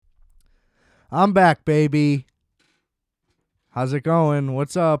I'm back, baby. How's it going?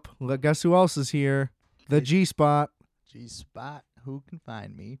 What's up? Guess who else is here? The G-Spot. G-Spot, who can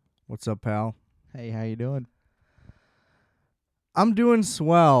find me? What's up, pal? Hey, how you doing? I'm doing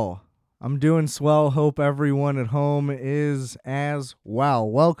swell. Hope everyone at home is as well.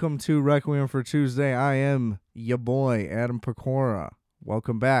 Welcome to Requiem for Tuesday. I am your boy, Adam Pecora.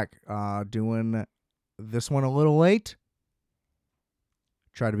 Welcome back. Doing this one a little late.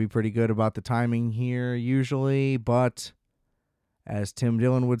 Try to be pretty good about the timing here usually, but as Tim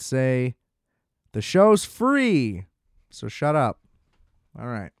Dillon would say, the show's free, so shut up. All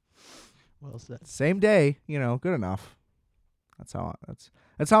right. Well said. Same day, good enough. That's how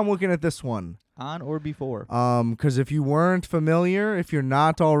I'm looking at this one. On or before? Because if you weren't familiar, if you're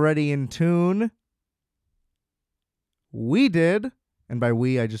not already in tune, we did, and by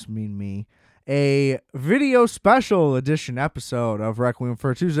we I just mean me, a video special edition episode of Requiem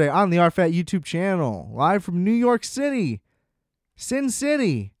for Tuesday on the RFAT YouTube channel, live from New York City, Sin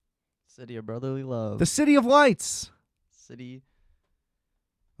City. City of brotherly love. The City of Lights. City.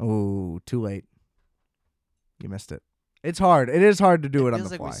 Oh, too late. You missed it. It's hard. It is hard to do it on the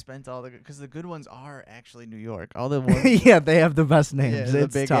feels like fly. we spent all the... Because the good ones are actually New York. All the ones... Yeah, they have the best names. Yeah, the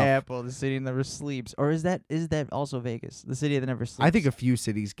It's Big tough. Apple, the city that never sleeps. Or is that also Vegas? The city that never sleeps? I think a few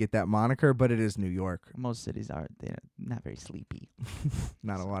cities get that moniker, but it is New York. Most cities are. They're not very sleepy.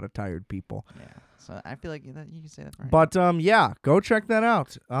 Not a lot of tired people. Yeah. So I feel like you can say that for right. But, yeah, go check that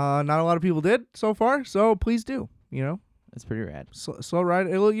out. Not a lot of people did so far, so please do. It's pretty rad. Slow ride.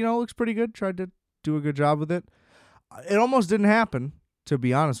 It looks pretty good. Tried to do a good job with it. It almost didn't happen, to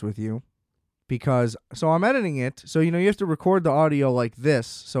be honest with you, because I'm editing it. So, you have to record the audio like this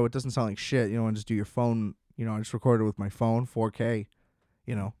so it doesn't sound like shit, and just do your phone. I just record it with my phone, 4K,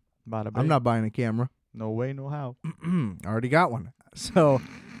 Bada I'm not buying a camera. No way, no how. I already got one. So,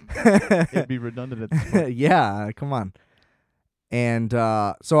 It'd be redundant at this point. yeah, come on. And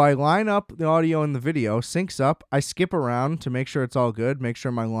so I line up the audio and the video, syncs up. I skip around to make sure it's all good, make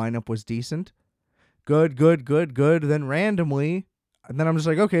sure my lineup was decent. Good. Then randomly, and then I'm just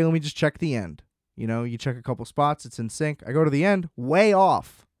like, okay, let me just check the end. You check a couple spots, it's in sync. I go to the end, way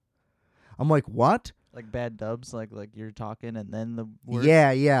off. I'm like, what? Like bad dubs, like you're talking and then the word.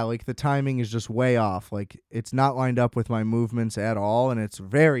 Yeah, like the timing is just way off. Like it's not lined up with my movements at all, and it's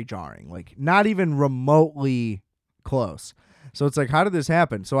very jarring. Like not even remotely close. So it's like, how did this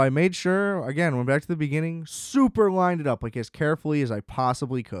happen? So I made sure, again, went back to the beginning, super lined it up, like as carefully as I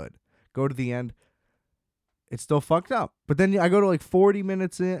possibly could. Go to the end. It's still fucked up. But then I go to like 40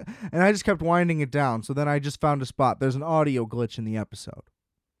 minutes in, and I just kept winding it down. So then I just found a spot. There's an audio glitch in the episode.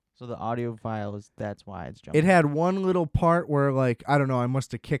 So the audio file that's why it's jumping. It had one little part where, like, I don't know, I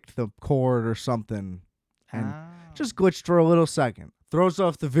must have kicked the cord or something. And just glitched for a little second. Throws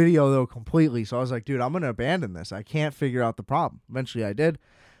off the video, though, completely. So I was like, dude, I'm going to abandon this. I can't figure out the problem. Eventually I did.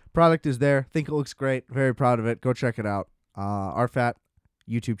 Product is there. Think it looks great. Very proud of it. Go check it out. RFAT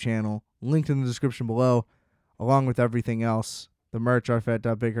YouTube channel. Linked in the description below. Along with everything else, the merch,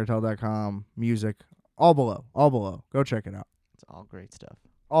 rfat.bigcartel.com, music, all below. Go check it out. It's all great stuff.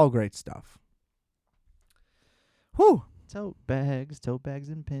 All great stuff. Whew. Tote bags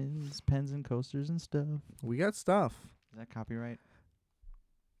and pens and coasters and stuff. We got stuff. Is that copyright?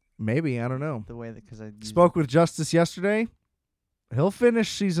 Maybe, I don't know. The way that, because I spoke with Justice yesterday. He'll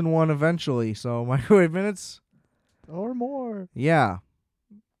finish season 1 eventually, so Microwave Minutes. Or more. Yeah.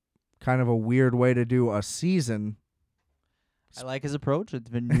 Kind of a weird way to do a season. I like his approach.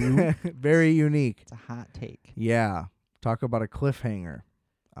 It's been new. Very unique. It's a hot take. Yeah. Talk about a cliffhanger.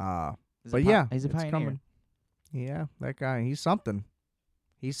 But he's a it's pioneer. coming. Yeah, that guy. He's something.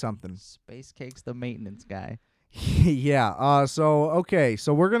 Space Cake's the maintenance guy. Yeah. So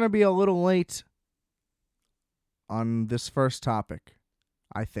we're going to be a little late on this first topic,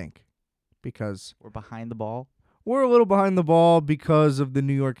 I think, because we're behind the ball. We're a little behind the ball because of the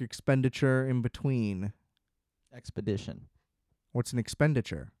New York expenditure in between. Expedition. What's an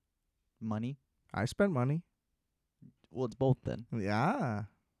expenditure? Money. I spent money. Well, it's both then. Yeah.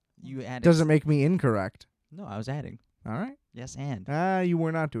 You add. Doesn't make me incorrect. No, I was adding. All right. Yes, and. You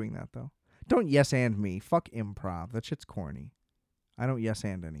were not doing that, though. Don't yes and me. Fuck improv. That shit's corny. I don't yes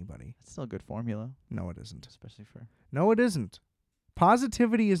and anybody. It's still a good formula. No, it isn't. Especially for. No, it isn't.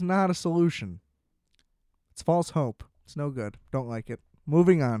 Positivity is not a solution. It's false hope. It's no good. Don't like it.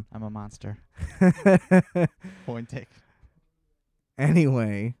 Moving on. I'm a monster. Point take.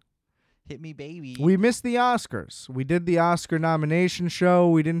 Anyway. Hit me, baby. We missed the Oscars. We did the Oscar nomination show.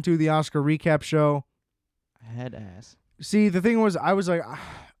 We didn't do the Oscar recap show. Head ass. See, the thing was, I was like,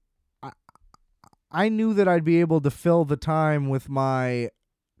 I knew that I'd be able to fill the time with my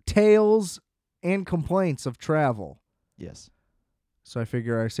tales and complaints of travel. Yes. So I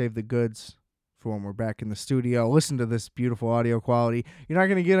figure I save the goods for when we're back in the studio. Listen to this beautiful audio quality. You're not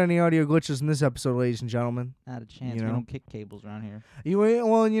going to get any audio glitches in this episode, ladies and gentlemen. Not a chance. You We know? don't kick cables around here.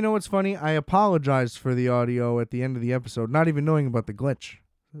 Well, and you know what's funny? I apologized for the audio at the end of the episode, not even knowing about the glitch.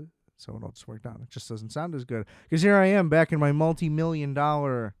 So it all just worked out. It just doesn't sound as good. Because here I am back in my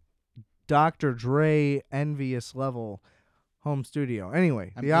multi-million-dollar Dr. Dre envious level home studio.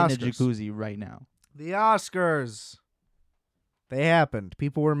 Anyway, I'm the in Oscars. a jacuzzi right now. The Oscars. They happened.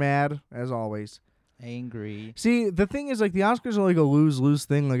 People were mad, as always. Angry. See, the thing is, like, the Oscars are like a lose-lose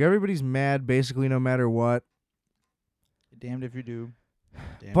thing. Like, everybody's mad basically no matter what. Damned if you do.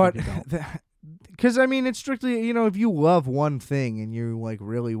 Damned But, if you don't. because, I mean, it's strictly, you know, if you love one thing and you, like,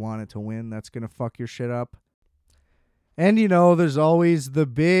 really want it to win, that's going to fuck your shit up. And, you know, there's always the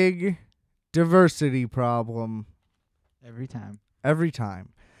big diversity problem. Every time. Every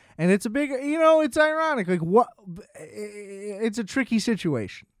time. And it's a big, you know, it's ironic. Like, what? It's a tricky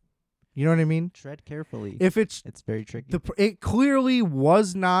situation. You know what I mean? Tread carefully. If it's, It's very tricky. it clearly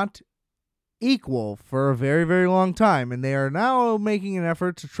was not equal for a very, very long time. And they are now making an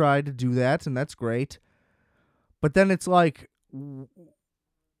effort to try to do that. And that's great. But then it's like,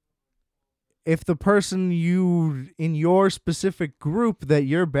 if the person in your specific group that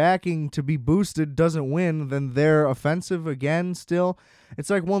you're backing to be boosted doesn't win, then they're offensive again still. It's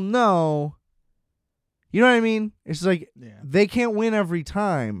like, well, no. You know what I mean? It's like, yeah. they can't win every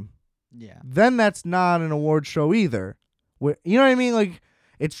time. Yeah. Then that's not an award show either. You know what I mean? Like,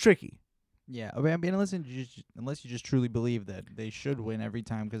 it's tricky. Yeah. I mean, unless you just truly believe that they should win every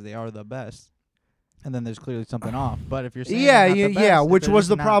time because they are the best. And then there's clearly something off. But if you're saying Yeah, they're not the yeah, best, if which they're was just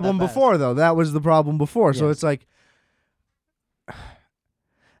the not problem best. before, though. That was the problem before. So Yes. it's like,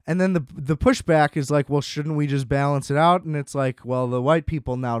 and then the pushback is like, well, shouldn't we just balance it out? And it's like, well, the white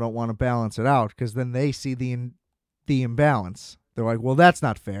people now don't want to balance it out because then they see the imbalance. They're like, well, that's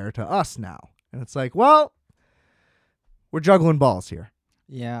not fair to us now. And it's like, well, we're juggling balls here.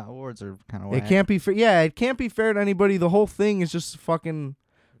 Yeah, awards are kind of It can't be fair. Yeah, it can't be fair to anybody. The whole thing is just fucking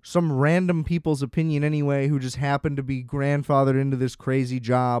some random people's opinion anyway who just happen to be grandfathered into this crazy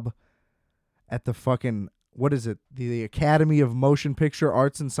job at the fucking, what is it? The Academy of Motion Picture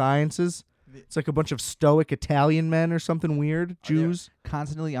Arts and Sciences. It's like a bunch of stoic Italian men or something weird. Jews.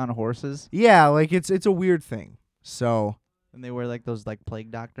 Constantly on horses. Yeah, like it's a weird thing. So And they wear like those like plague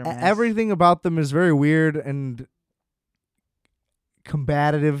doctor masks. everything about them is very weird and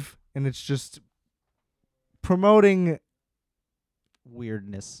combative, and it's just promoting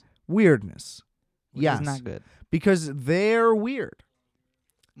weirdness. weirdness. Which Yes. is not good. Because they're weird.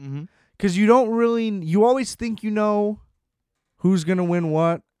 Mm-hmm. Because you always think you know who's going to win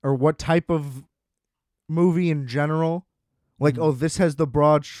what or what type of movie in general. Like, Mhm. oh, this has the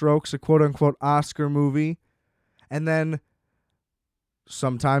broad strokes, a quote-unquote Oscar movie. And then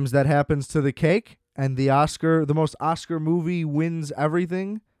sometimes that happens to the cake, and the most Oscar movie wins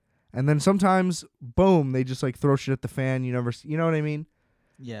everything. And then sometimes, boom, they just like throw shit at the fan. You know what I mean?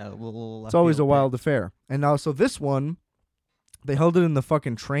 Yeah, a little It's always a wild affair. And also this one, they held it in the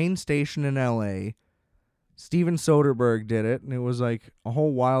fucking train station in L.A. Steven Soderbergh did it, and it was like a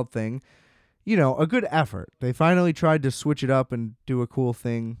whole wild thing. You know, a good effort. They finally tried to switch it up and do a cool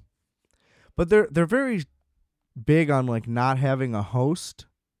thing. But they're very big on like not having a host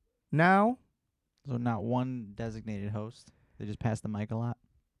now. So not one designated host. They just pass the mic a lot.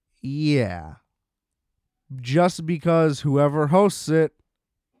 Yeah. Just because whoever hosts it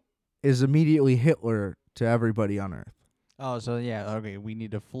is immediately Hitler to everybody on Earth. Oh, so yeah, okay. We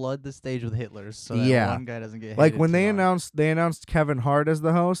need to flood the stage with Hitlers so Yeah. that one guy doesn't get Like hated when too they hard. announced Kevin Hart as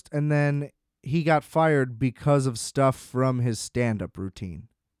the host, and then he got fired because of stuff from his stand-up routine,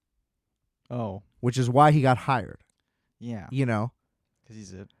 Oh, which is why he got hired. yeah, You know. because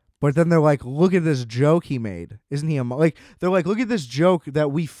he's a But then they're like, look at this joke he made. Isn't he they're like, look at this joke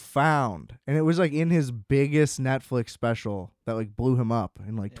that we found. And it was like in his biggest Netflix special that like blew him up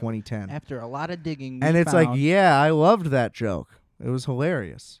in like Yeah. 2010. after a lot of digging. And we it's like, found- yeah, I loved that joke. It was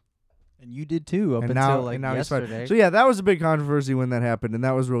hilarious. and you did too up and until now, like and now he's fired. yesterday. So yeah, that was a big controversy when that happened, and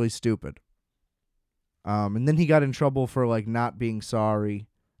that was really stupid. And then he got in trouble for like not being sorry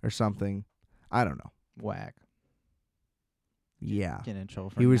or something. I don't know. Whack. Yeah. Get in trouble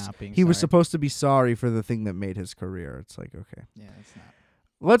for He was not being he was sorry. supposed to be sorry for the thing that made his career. It's like, okay. Yeah, it's not.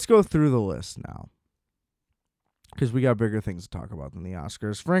 Let's go through the list now. Because we got bigger things to talk about than the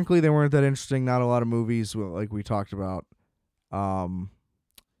Oscars. Frankly, they weren't that interesting. Not a lot of movies like we talked about. I'll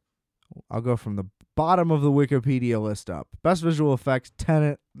go from the bottom of the Wikipedia list up. Best visual effects,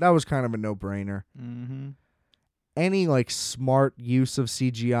 Tenet. That was kind of a no-brainer. Mm-hmm. any like smart use of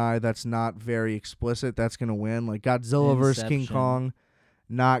CGI that's not very explicit, that's gonna win. Like Godzilla vs. King Inception. Kong,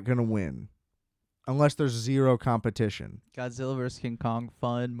 not gonna win unless there's zero competition. Godzilla vs. King Kong,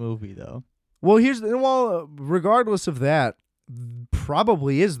 fun movie though. Well, regardless of that,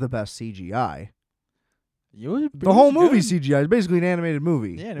 probably is the best CGI. The whole movie CGI is basically an animated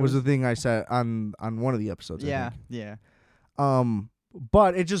movie. Yeah, was the thing I said on one of the episodes. Yeah, I think. yeah.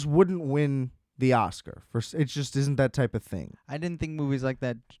 But it just wouldn't win the Oscar. It just isn't that type of thing. I didn't think movies like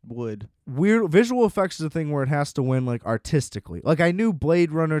that would. Weird visual effects is a thing where it has to win like artistically. Like I knew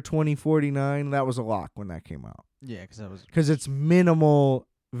Blade Runner 2049, that was a lock when that came out. Yeah, because it's minimal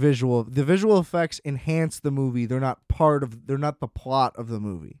visual. The visual effects enhance the movie. They're not the plot of the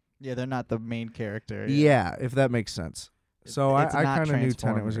movie. Yeah, they're not the main character. Yeah, if that makes sense. So I kind of knew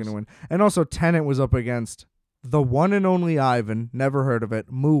Tenet was going to win. And also Tenet was up against the one and only Ivan, never heard of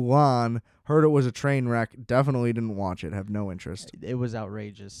it. Mulan, heard it was a train wreck, definitely didn't watch it, have no interest. It was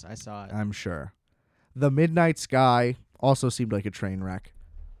outrageous. I saw it. I'm sure. The Midnight Sky also seemed like a train wreck.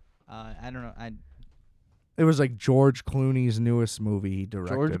 I don't know. It was like George Clooney's newest movie he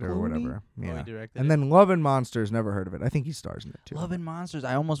directed or whatever. Yeah. Oh, he directed and it. then Love and Monsters, never heard of it. I think he stars in it too. Love and Monsters.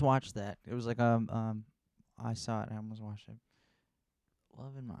 I almost watched that. It was like I saw it. I almost watched it.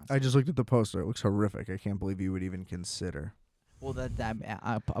 Love and Monsters. I just looked at the poster. It looks horrific. I can't believe you would even consider. Well, that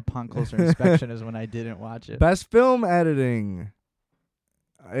upon closer inspection is when I didn't watch it. Best film editing.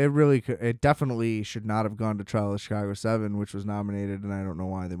 It definitely should not have gone to Trial of Chicago 7, which was nominated, and I don't know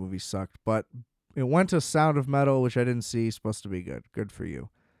why the movie sucked. But it went to Sound of Metal, which I didn't see. Supposed to be good. Good for you.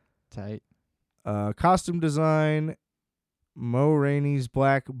 Tight. Costume design. Mo Rainey's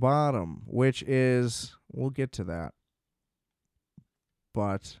Black Bottom, which is, we'll get to that.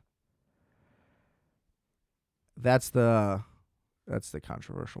 But that's the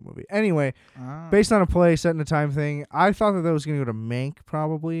controversial movie. Anyway, based on a play set in a time thing, I thought that was going to go to Mank,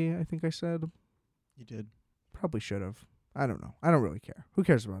 probably. I think I said. You did. Probably should have. I don't know. I don't really care. Who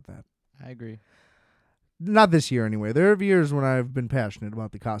cares about that? I agree. Not this year, anyway. There are years when I've been passionate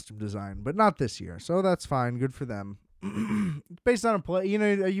about the costume design, but not this year. So that's fine. Good for them. Based on a play,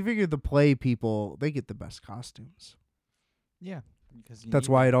 you figure the play people, they get the best costumes. Yeah. Because that's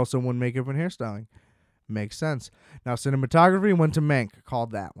why it also won makeup and hairstyling. Makes sense. Now, cinematography went to Mank.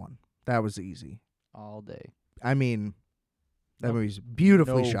 Called that one. That was easy. All day. I mean, that movie's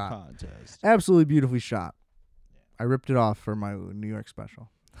beautifully shot. Contest. Absolutely beautifully shot. Yeah. I ripped it off for my New York special.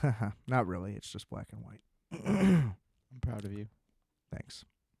 Not really. It's just black and white. I'm proud of you. Thanks.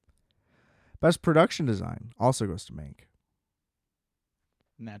 Best production design also goes to Mank.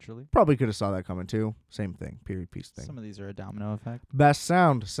 Naturally. Probably could have saw that coming too. Same thing. Period piece thing. Some of these are a domino effect. Best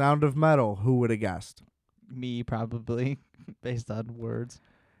sound. Sound of Metal. Who would have guessed? Me, probably. Based on words.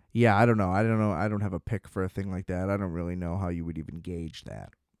 Yeah, I don't know. I don't have a pick for a thing like that. I don't really know how you would even gauge that.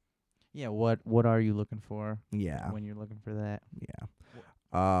 Yeah, what are you looking for? Yeah. When you're looking for that.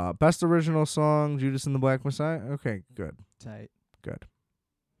 Yeah. Best original song, Judas and the Black Messiah. Okay, good. Tight. Good.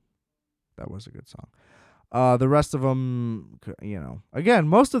 That was a good song. The rest of them, again,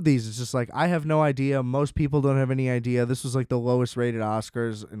 most of these, it's just like, I have no idea. Most people don't have any idea. This was like the lowest rated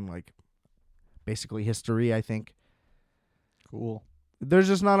Oscars in like basically history, I think. Cool. There's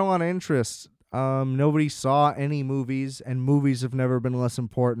just not a lot of interest. Nobody saw any movies, and movies have never been less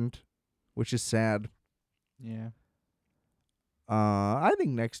important, which is sad. Yeah. I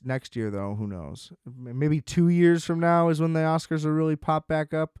think next year, though, who knows? Maybe 2 years from now is when the Oscars will really pop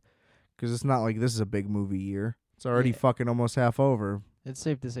back up. Because it's not like this is a big movie year. It's already fucking almost half over. It's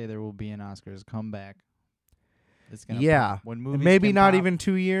safe to say there will be an Oscars comeback. It's gonna pop. When movies maybe not pop, even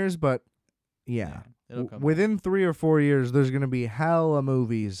 2 years, but yeah. It'll come within 3 or 4 years, there's going to be hella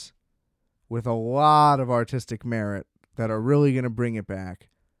movies with a lot of artistic merit that are really going to bring it back.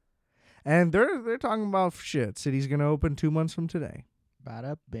 And they're talking about shit. City's going to open 2 months from today.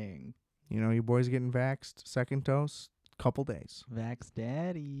 Bada bing. Your boy's getting vaxxed. Second dose. Couple days. Vax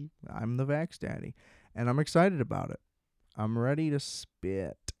daddy. I'm the Vax daddy. And I'm excited about it. I'm ready to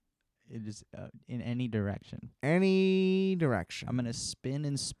spit. It is in any direction. Any direction. I'm going to spin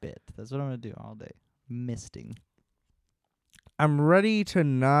and spit. That's what I'm going to do all day. Misting. I'm ready to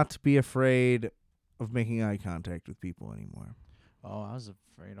not be afraid of making eye contact with people anymore. Oh, I was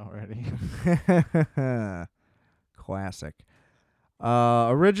afraid already. Classic.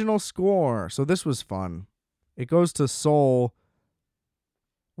 Original score. So this was fun. It goes to Soul,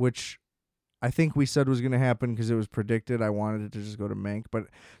 which I think we said was going to happen because it was predicted. I wanted it to just go to Mank. But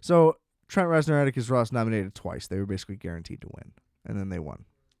so Trent Reznor, Atticus Ross nominated twice. They were basically guaranteed to win. And then they won.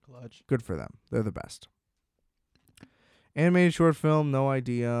 Clutch. Good for them. They're the best. Animated short film, no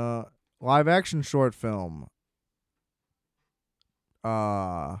idea. Live action short film.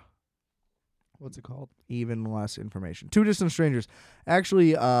 What's it called? Even less information. Two Distant Strangers.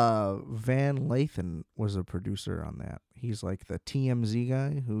 Actually, Van Lathan was a producer on that. He's like the TMZ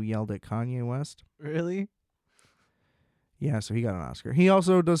guy who yelled at Kanye West. Really? Yeah, so he got an Oscar. He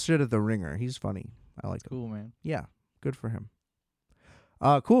also does shit at The Ringer. He's funny. I like him. Cool, man. Yeah, good for him.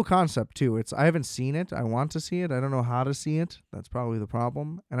 Cool concept too. I haven't seen it. I want to see it. I don't know how to see it. That's probably the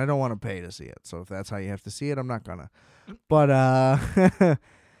problem. And I don't want to pay to see it. So if that's how you have to see it, I'm not gonna. But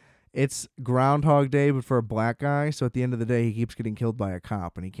it's Groundhog Day, but for a black guy. So at the end of the day, he keeps getting killed by a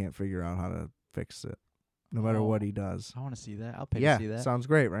cop, and he can't figure out how to fix it, no matter what he does. I want to see that. I'll pay Yeah, to see that. sounds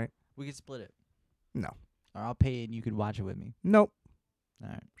great, right? We could split it. No. Or I'll pay and you could watch it with me. Nope. All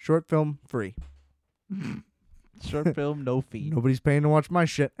right. Short film, free. Short film, no fee. Nobody's paying to watch my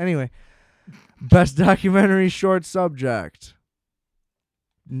shit. Anyway, best documentary short subject.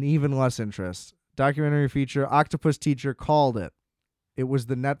 Even less interest. Documentary feature, Octopus Teacher called it. It was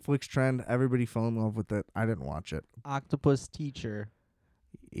the Netflix trend. Everybody fell in love with it. I didn't watch it. Octopus Teacher.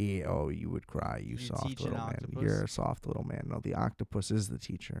 Yeah, oh, you would cry, you soft teach an little man. octopus? You're a soft little man. No, the octopus is the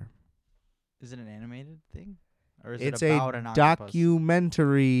teacher. Is it an animated thing? Or is It's it about a an octopus?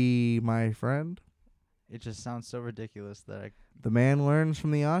 documentary, my friend. It just sounds so ridiculous that The man learns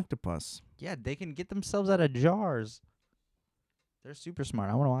from the octopus. yeah, they can get themselves out of jars. They're super smart.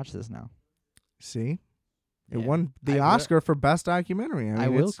 I want to watch this now. See? It Yeah. won the I will- Oscar for best documentary. I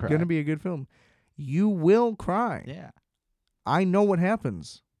mean, will it's cry. going to be a good film. You will cry. Yeah. I know what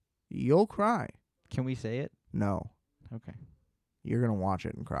happens. You'll cry. Can we say it? No. Okay. You're going to watch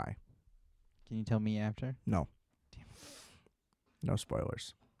it and cry. Can you tell me after? No. No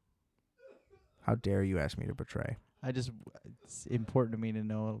spoilers. How dare you ask me to betray? It's important to me to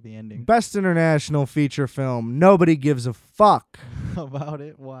know the ending. Best international feature film. Nobody gives a fuck. About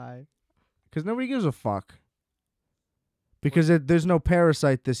it? Why? Because nobody gives a fuck. Because there's no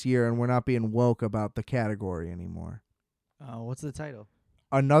Parasite this year, and we're not being woke about the category anymore. What's the title?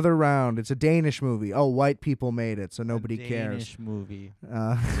 Another Round. It's a Danish movie. Oh, white people made it, so nobody cares. Danish movie.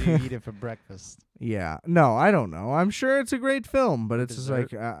 Uh, So you eat it for breakfast. yeah. No, I don't know. I'm sure it's a great film, but it's just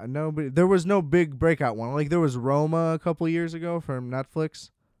like nobody. There was no big breakout one. Like there was Roma a couple years ago from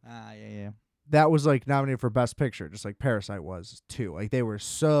Netflix. Yeah. That was like nominated for Best Picture, just like Parasite was too. Like they were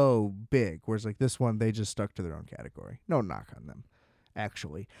so big. Whereas like this one, they just stuck to their own category. No knock on them,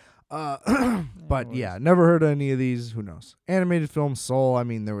 actually. But yeah, never heard of any of these. Who knows? Animated film Soul. I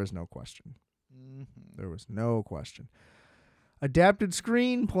mean, there was no question. There was no question. Adapted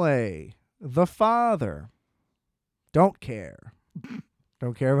screenplay. The Father. Don't care.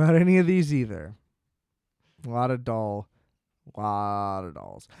 Don't care about any of these either. A lot of dolls.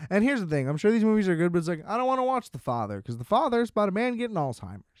 And here's the thing. I'm sure these movies are good, but it's like, I don't want to watch The Father because The Father is about a man getting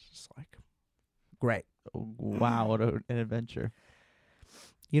Alzheimer's. It's like, great. Oh, wow, what an adventure.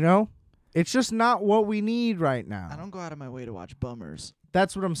 You know? It's just not what we need right now. I don't go out of my way to watch bummers.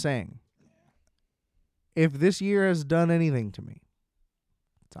 That's what I'm saying. If this year has done anything to me,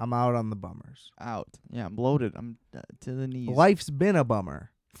 I'm out on the bummers. Out. Yeah, I'm bloated. I'm to the knees. Life's been a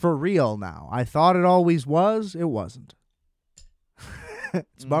bummer. For real now. I thought it always was. It wasn't.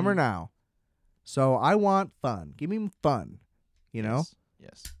 It's bummer now. So I want fun. Give me fun. You know?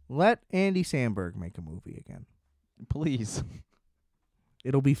 Yes. Let Andy Samberg make a movie again. Please.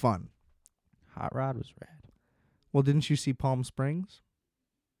 It'll be fun. Hot Rod was rad. Well, didn't you see Palm Springs?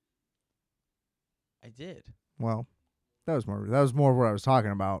 I did. Well, that was more what I was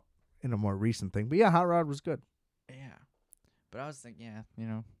talking about in a more recent thing. But yeah, Hot Rod was good. Yeah. But I was thinking,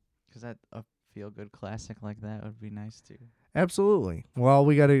 because a feel-good classic like that would be nice too. Absolutely. Well,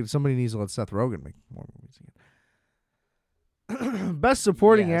 somebody needs to let Seth Rogen make more movies again. Best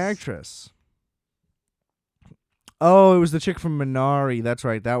supporting actress. Oh, it was the chick from Minari. That's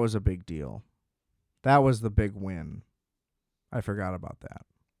right. That was a big deal. That was the big win. I forgot about that.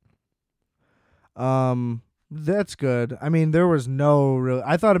 That's good. I mean, there was no real.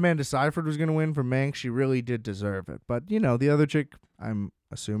 I thought Amanda Seyfried was going to win for Mank. She really did deserve it. But, the other chick, I'm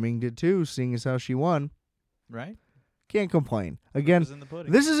assuming, did too, seeing as how she won. Right? Can't complain. Again, In the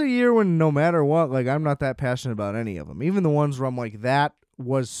pudding. this is a year when no matter what, like, I'm not that passionate about any of them. Even the ones where I'm like, that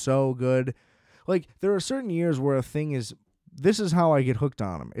was so good. Like, there are certain years where a thing is, this is how I get hooked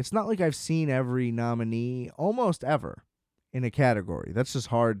on them. It's not like I've seen every nominee almost ever in a category. That's just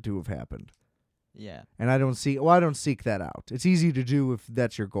hard to have happened. Yeah. And I don't seek that out. It's easy to do if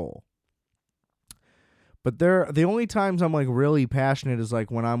that's your goal. But the only times I'm like really passionate is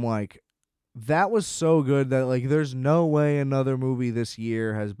like when I'm like, that was so good that like there's no way another movie this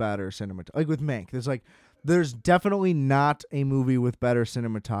year has better cinematography. Like with Mank, there's definitely not a movie with better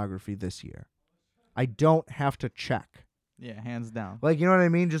cinematography this year. I don't have to check. Yeah, hands down. Like, you know what I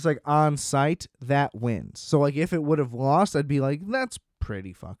mean? Just like on site, that wins. So like if it would have lost, I'd be like, that's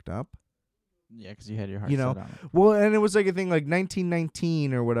pretty fucked up. Yeah, because you had your heart You know? set on it. Well, and it was like a thing like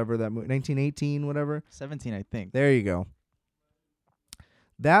 1919 or whatever that movie, 1918, whatever. 17, I think. There you go.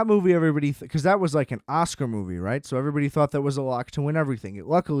 That movie, everybody, because that was like an Oscar movie, right? So everybody thought that was a lock to win everything. It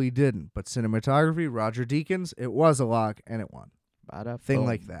luckily didn't. But cinematography, Roger Deakins, it was a lock and it won. Bada Thing boom.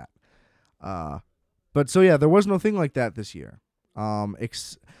 like that. But so yeah, there was no thing like that this year.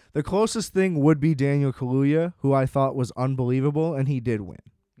 The closest thing would be Daniel Kaluuya, who I thought was unbelievable, and he did win.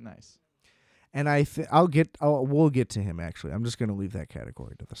 Nice. And we'll get to him actually. I'm just gonna leave that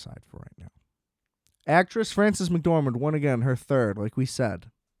category to the side for right now. Actress Frances McDormand won again, her third, like we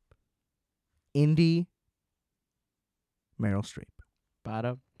said. Indie Meryl Streep.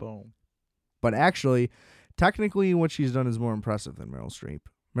 Bada boom. But actually, technically, what she's done is more impressive than Meryl Streep.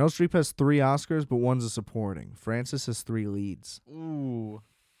 Meryl Streep has 3 Oscars, but one's a supporting. Frances has 3 leads. Ooh.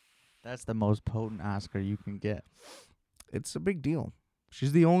 That's the most potent Oscar you can get. It's a big deal.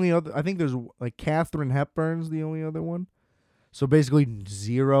 She's the only other. I think there's like Katharine Hepburn's the only other one. So basically,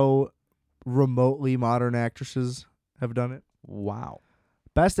 0 remotely modern actresses have done it. Wow.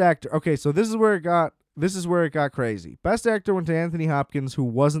 Best actor. Okay, so this is where it got crazy. Best actor went to Anthony Hopkins, who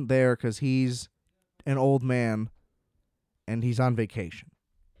wasn't there because he's an old man and he's on vacation.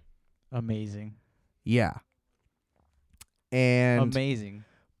 Amazing. Yeah. And amazing.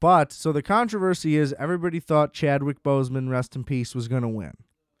 But so the controversy is everybody thought Chadwick Boseman, rest in peace, was going to win.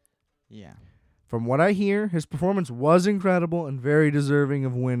 Yeah. From what I hear, his performance was incredible and very deserving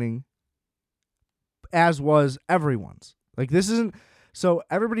of winning, as was everyone's. Like, this isn't... So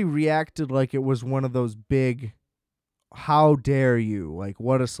everybody reacted like it was one of those big, how dare you, like,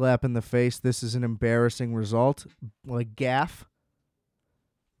 what a slap in the face, this is an embarrassing result, like gaffe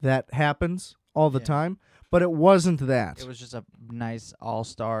that happens all the time. But it wasn't that. It was just a nice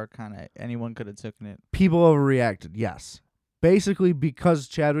all-star kind of, anyone could have taken it. People overreacted, yes. Basically because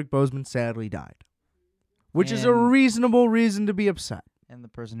Chadwick Boseman sadly died. Which is a reasonable reason to be upset. And the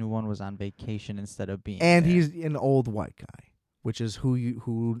person who won was on vacation instead of being And there. he's an old white guy, which is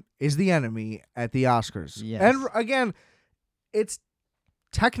who is the enemy at the Oscars. Yes. And again, it's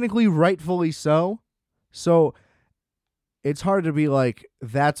technically rightfully so. So it's hard to be like,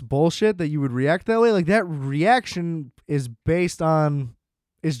 that's bullshit that you would react that way. Like, that reaction is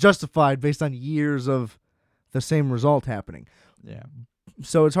justified based on years of the same result happening. Yeah.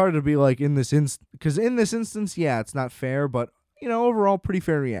 So it's hard to be like in this because in this instance, yeah, it's not fair, but overall pretty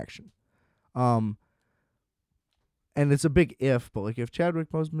fair reaction. And it's a big if, but like if Chadwick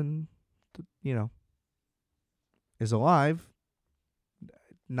Boseman, is alive,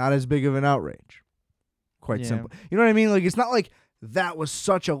 not as big of an outrage. Quite simple. You know what I mean? Like, it's not like that was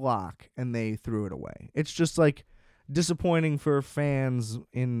such a lock and they threw it away. It's just like disappointing for fans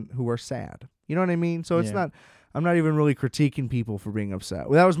who are sad. You know what I mean? So it's not. I'm not even really critiquing people for being upset.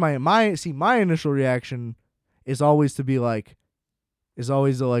 Well, that was my initial reaction is always to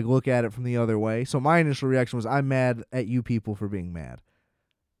look at it from the other way. So my initial reaction was, I'm mad at you people for being mad.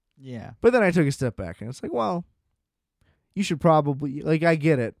 Yeah. But then I took a step back and it's like, well, you should probably, like, I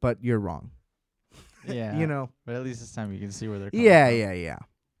get it, but you're wrong. Yeah. But at least this time you can see where they're coming Yeah.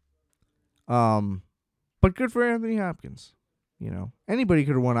 But good for Anthony Hopkins. Anybody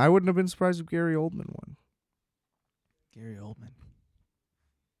could have won. I wouldn't have been surprised if Gary Oldman won. Gary Oldman.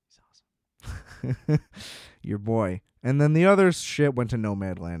 He's awesome. Your boy. And then the other shit went to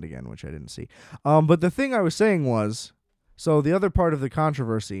Nomadland again, which I didn't see. But the thing I was saying was, so the other part of the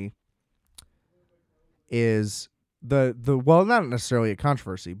controversy is well, not necessarily a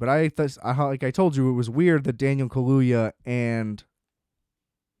controversy, but like I told you, it was weird that Daniel Kaluuya and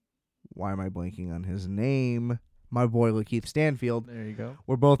why am I blanking on his name? My boy Lakeith Stanfield. There you go.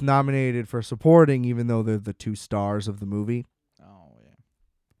 Were both nominated for supporting, even though they're the 2 stars of the movie. Oh yeah.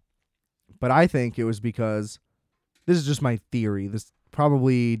 But I think it was because this is just my theory. This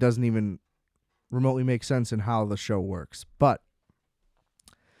probably doesn't even remotely make sense in how the show works. But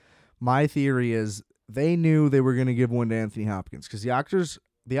my theory is they knew they were going to give one to Anthony Hopkins because the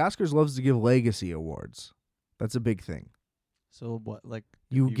Oscars loves to give legacy awards. That's a big thing. So what, like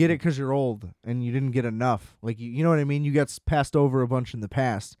you get it because you're old and you didn't get enough. Like you know what I mean? You got passed over a bunch in the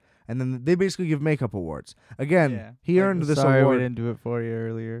past, and then they basically give makeup awards. Again, he earned this sorry award. We didn't do it for you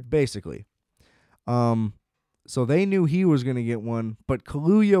earlier. Basically, so they knew he was going to get one, but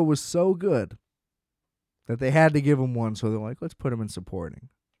Kaluuya was so good that they had to give him one. So they're like, let's put him in supporting.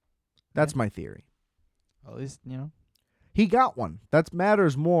 That's my theory. At least he got one. That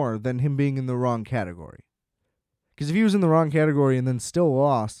matters more than him being in the wrong category. Because if he was in the wrong category and then still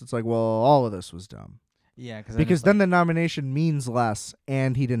lost, it's like, well, all of this was dumb. Yeah, because then the nomination means less,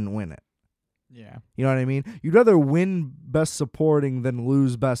 and he didn't win it. Yeah. You know what I mean? You'd rather win Best Supporting than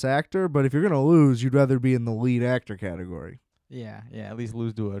lose Best Actor, but if you're gonna lose, you'd rather be in the lead actor category. Yeah, at least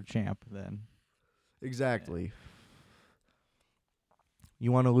lose to a champ then. Exactly. Yeah.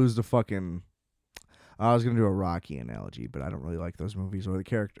 You want to lose to fucking... I was gonna do a Rocky analogy, but I don't really like those movies or the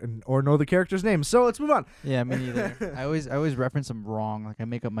character or know the character's name. So let's move on. Yeah, me neither. I always reference them wrong. Like I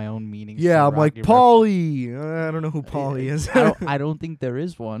make up my own meanings. Yeah, I'm like Paulie. I don't know who Paulie is. I don't think there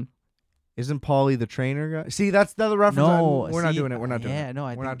is one. Isn't Paulie the trainer guy? See, that's the reference. No, we're not doing it. We're not doing it. Yeah, no,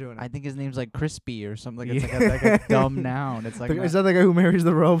 we're not doing it. I think his name's like Crispy or something. Like it's like a dumb noun. It's like is that the guy who marries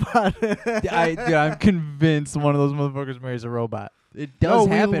the robot? I'm convinced one of those motherfuckers marries a robot. It does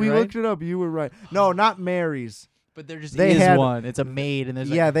happen, we right? looked it up. You were right. No, not marries. But there just is one. It's a maid, and there's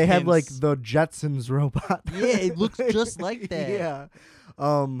they had like the Jetsons robot. Yeah, it looks just like that. Yeah.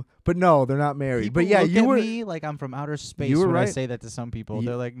 But no, they're not married. People but yeah, look you at were me like I'm from outer space you were when right. I say that to some people.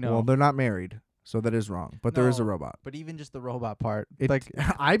 They're like, no. Well, they're not married, so that is wrong. But there is a robot. But even just the robot part,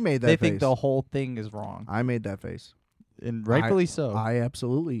 I made that. They face. think the whole thing is wrong. I made that face. And rightfully so. I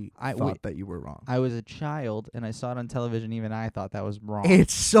absolutely thought that you were wrong. I was a child, and I saw it on television. Even I thought that was wrong.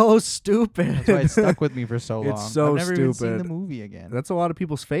 It's so stupid. That's why it stuck with me for so long. It's so I've never stupid. even seen the movie again. That's a lot of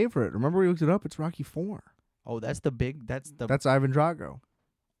people's favorite. Remember we looked it up? It's Rocky 4. Oh, that's Ivan Drago.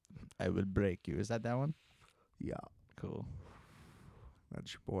 I will break you. Is that one? Yeah. Cool.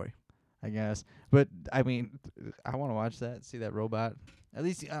 That's your boy. I guess. But, I mean, I want to watch that, see that robot. At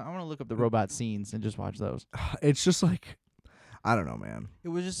least I want to look up the robot scenes and just watch those. It's just like, I don't know, man. It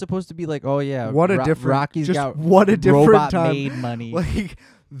was just supposed to be like, oh, yeah. What a different... Rocky's got what a different robot time. made money. Like,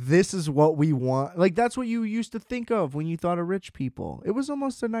 this is what we want. Like, that's what you used to think of when you thought of rich people. It was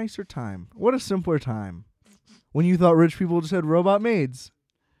almost a nicer time. What a simpler time. When you thought rich people just had robot maids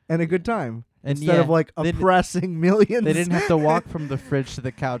and a good time. And instead of like oppressing millions. They didn't have to walk from the fridge to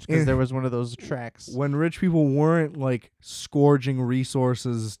the couch because there was one of those tracks. When rich people weren't like scourging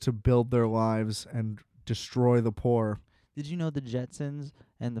resources to build their lives and destroy the poor. Did you know the Jetsons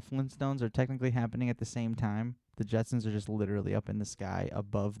and the Flintstones are technically happening at the same time? The Jetsons are just literally up in the sky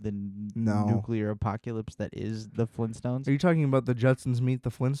above the nuclear apocalypse that is the Flintstones. Are you talking about the Jetsons Meet the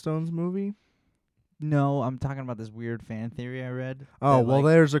Flintstones movie? No, I'm talking about this weird fan theory I read. Oh, well,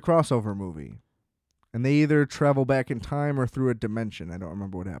 there's a crossover movie. And they either travel back in time or through a dimension. I don't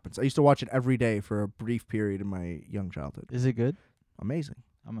remember what happens. I used to watch it every day for a brief period in my young childhood. Is it good? Amazing.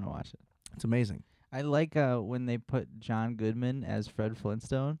 I'm going to watch it. It's amazing. I like when they put John Goodman as Fred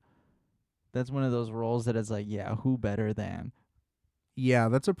Flintstone. That's one of those roles that is like, yeah, who better than? Yeah,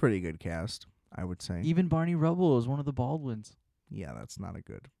 that's a pretty good cast, I would say. Even Barney Rubble is one of the Baldwins. Yeah, that's not a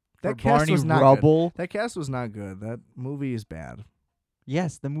good... That cast was not good. That cast was not good. That movie is bad.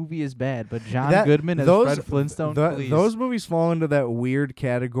 Yes, the movie is bad, but John Goodman as Fred Flintstone, please. Those movies fall into that weird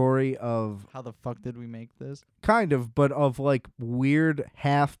category of... How the fuck did we make this? Kind of, but of like weird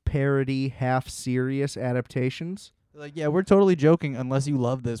half parody, half serious adaptations. Like, yeah, we're totally joking unless you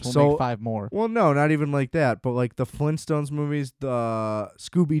love this. We'll make 5 more. Well, no, not even like that. But like the Flintstones movies, the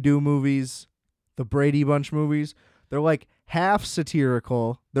Scooby-Doo movies, the Brady Bunch movies, they're like half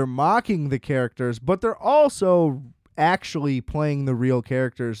satirical. They're mocking the characters, but they're also actually playing the real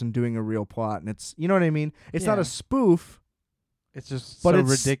characters and doing a real plot. And it's, you know what I mean? It's not a spoof. It's just but so it's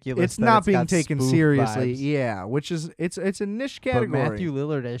ridiculous. It's not being taken seriously. Vibes. Yeah, which is it's a niche category. But Matthew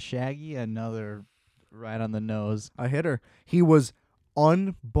Lillard as Shaggy, another right on the nose. A hitter. He was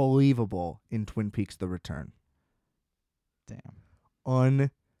unbelievable in Twin Peaks: The Return. Damn.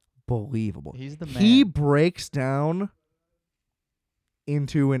 Unbelievable. He's the man. He breaks down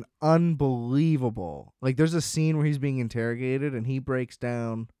into an unbelievable... Like, there's a scene where he's being interrogated, and he breaks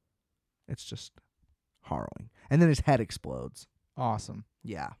down. It's just harrowing. And then his head explodes. Awesome.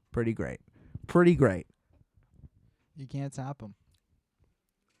 Yeah, pretty great. Pretty great. You can't stop him.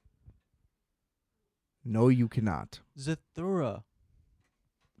 No, you cannot. Zathura.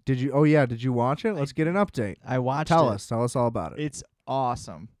 Did you? Oh, yeah. Did you watch it? Let's get an update. I watched Tell it. us. Tell us all about it. It's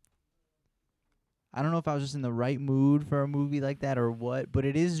awesome. I don't know if I was just in the right mood for a movie like that or what, but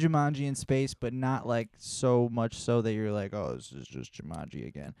it is Jumanji in space, but not like so much so that you're like, oh, this is just Jumanji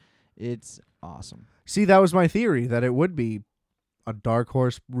again. It's awesome. See, that was my theory, that it would be a Dark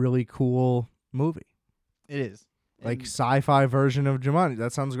Horse, really cool movie. It is. Like sci-fi version of Jumanji.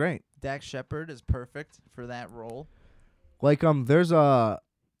 That sounds great. Dax Shepard is perfect for that role. Like, there's a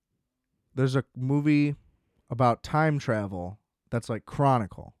movie about time travel that's like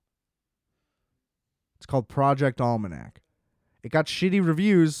Chronicle. It's called Project Almanac. It got shitty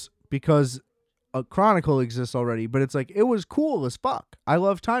reviews because a Chronicle exists already, but it's like, it was cool as fuck. I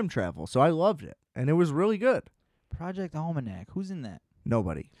love time travel, so I loved it. and it was really good. Project Almanac. Who's in that?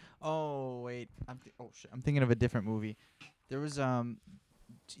 Nobody. Oh wait, I'm thinking of a different movie. There was do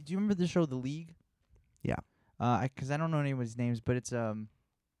you remember the show The League? Yeah. Because I don't know anybody's names, but it's oh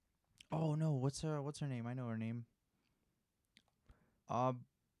no, what's her name? I know her name.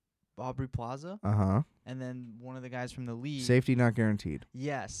 Aubrey Plaza, Uh-huh. and then one of the guys from The League. Safety not guaranteed.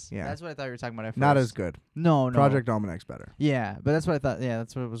 Yes. Yeah. That's what I thought you were talking about at first. Not as good. No. Project Almanac's better. Yeah, but that's what I thought. Yeah,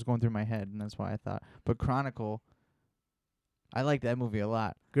 that's what was going through my head, and that's why I thought. But Chronicle, I like that movie a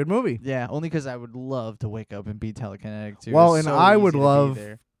lot. Good movie. Yeah, only 'cause I would love to wake up and be telekinetic too. Well, It's and so I easy would to be love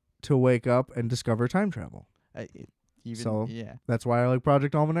there. to wake up and discover time travel. Even, So- yeah. That's why I like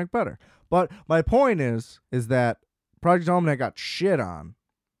Project Almanac better. But my point is that Project Almanac got shit on,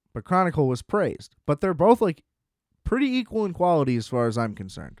 but Chronicle was praised. But they're both like pretty equal in quality as far as I'm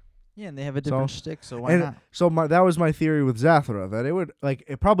concerned. Yeah, and they have a different shtick, so why And not? so that was my theory with Zathra, that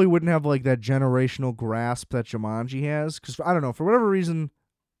it probably wouldn't have like that generational grasp that Jumanji has, because I don't know, for whatever reason,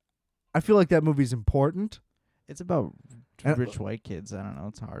 I feel like that movie's important. It's about And- rich white kids. I don't know.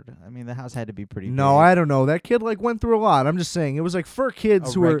 It's hard. I mean, the house had to be pretty. No, big. I don't know. That kid like went through a lot. I'm just saying it was like for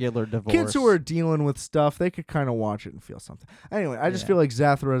kids A who are regular divorce. kids who are dealing with stuff, they could kind of watch it and feel something. Anyway, I just Yeah. feel like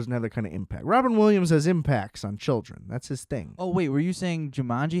Zathra doesn't have that kind of impact. Robin Williams has impacts on children. That's his thing. Oh wait, were you saying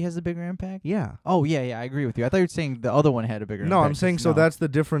Jumanji has a bigger impact? Yeah. Oh yeah, I agree with you. I thought you were saying the other one had a bigger No, impact. I'm saying 'cause so no. that's the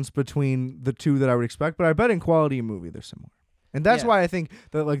difference between the two that I would expect, but I bet in quality of movie they're similar. And that's Yeah. why I think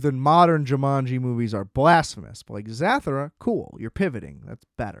that like the modern Jumanji movies are blasphemous. But like Zathra, cool. You're pivoting. That's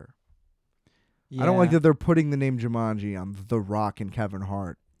better. I don't like Yeah. that they're putting the name Jumanji on The Rock and Kevin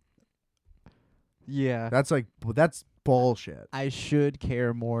Hart. Yeah. That's bullshit. I should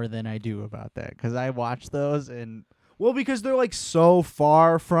care more than I do about that, 'cause I watch those and Well, because they're like so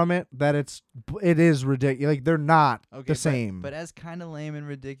far from it that it is ridiculous. Like they're not the same. But as kind of lame and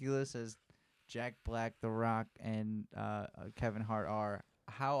ridiculous as Jack Black, The Rock, and Kevin Hart are,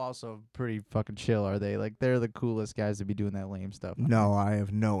 how also pretty fucking chill are they? Like they're the coolest guys to be doing that lame stuff. No, I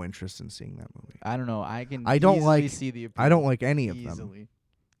have no interest in seeing that movie. I don't know. I can. I don't easily like- see the appeal. I don't like any of them. Easily.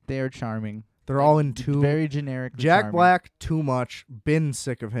 They are charming. They're all in too very generic. but Jack charming. Black, too much. Been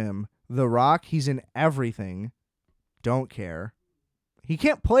sick of him. The Rock, he's in everything. Don't care. He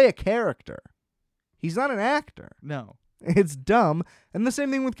can't play a character. He's not an actor. No. It's dumb. And the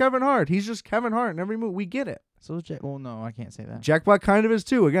same thing with Kevin Hart. He's just Kevin Hart in every movie. We get it. So is Jack. Well, no, I can't say that. Jack Black kind of is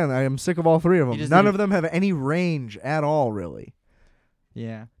too. Again, I am sick of all three of He them. just None didn't- of them have any range at all, really.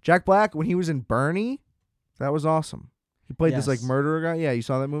 Yeah. Jack Black, when he was in Bernie, that was awesome. He played this like Yes. murderer guy. Yeah, you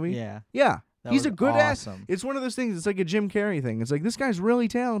saw that movie? Yeah. Yeah. That He's was a good actor. awesome. It's one of those things. It's like a Jim Carrey thing. It's like, this guy's really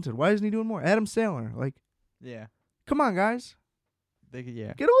talented. Why isn't he doing more? Adam Sandler. Like, Yeah. come on, guys.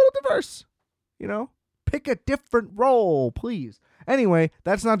 Yeah. Get a little diverse. You know? Pick a different role, please. Anyway,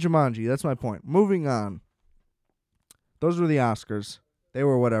 that's not Jumanji. That's my point. Moving on. Those were the Oscars. They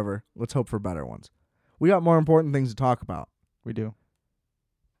were whatever. Let's hope for better ones. We got more important things to talk about. We do.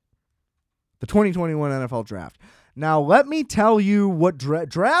 The 2021 NFL Draft. Now, let me tell you what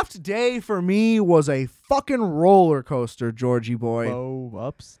draft day for me was a fucking roller coaster, Georgie boy. Oh,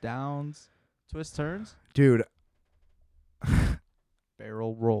 ups, downs, twists, turns, Dude,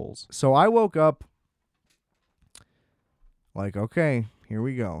 barrel rolls. so I woke up like, okay, here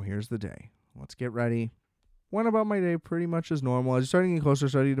we go. Here's the day. Let's get ready. Went about my day pretty much as normal. As starting to get closer,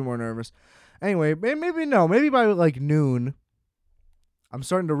 starting to get more nervous. Anyway, maybe by like noon, I'm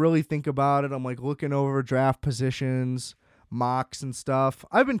starting to really think about it. I'm like looking over draft positions, mocks and stuff.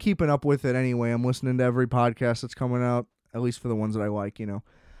 I've been keeping up with it anyway. I'm listening to every podcast that's coming out, at least for the ones that I like, you know.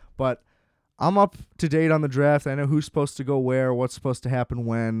 But I'm up to date on the draft. I know who's supposed to go where, what's supposed to happen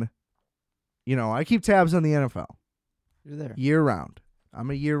when. You know, I keep tabs on the NFL You're there. year round. I'm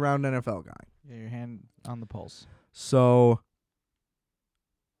a year round NFL guy. Yeah, your hand on the pulse. So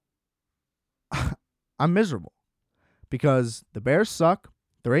I'm miserable because the Bears suck.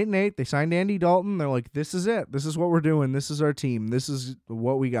 They're 8-8. They signed Andy Dalton. They're like, this is it. This is what we're doing. This is our team. This is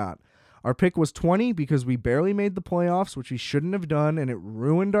what we got. Our pick was 20 because we barely made the playoffs, which we shouldn't have done, and it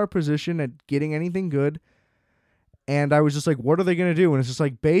ruined our position at getting anything good. And I was just like, what are they going to do? And it's just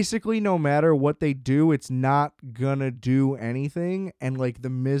like, basically, no matter what they do, it's not going to do anything. And like the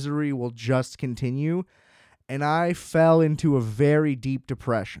misery will just continue. And I fell into a very deep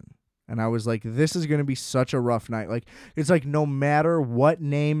depression. And I was like, this is going to be such a rough night. Like, it's like no matter what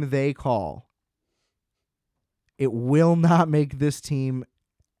name they call, it will not make this team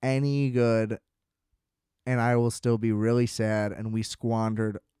any good. And I will still be really sad. And we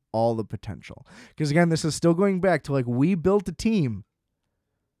squandered all the potential. Because again, this is still going back to like we built a team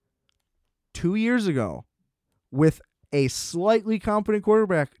 2 years ago with a slightly competent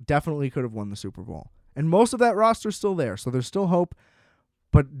quarterback definitely could have won the Super Bowl. And most of that roster's still there, so there's still hope,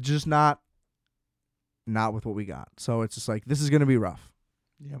 but just not with what we got. So it's just like, this is going to be rough.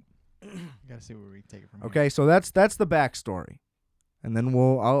 Yep. Gotta see where we take it from Okay, so that's the backstory. And then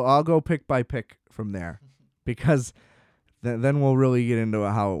I'll go pick by pick from there, because then we'll really get into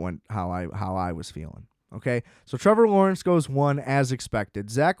how it went, how I was feeling. Okay, so Trevor Lawrence goes 1 as expected.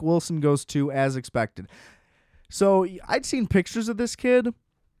 Zach Wilson goes 2 as expected. So I'd seen pictures of this kid,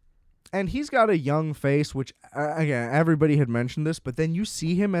 and he's got a young face, which, again, everybody had mentioned this, but then you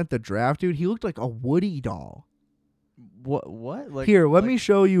see him at the draft, dude, he looked like a Woody doll. What? Like, Here, let me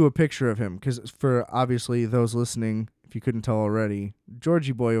show you a picture of him, because for, obviously, those listening, if you couldn't tell already,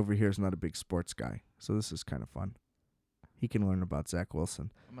 Georgie boy over here is not a big sports guy, so this is kind of fun. He can learn about Zach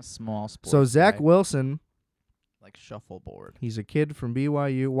Wilson. I'm a small sports So Zach guy. Wilson, Like shuffleboard. he's a kid from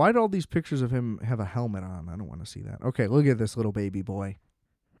BYU. Why do all these pictures of him have a helmet on? I don't want to see that. Okay, look at this little baby boy.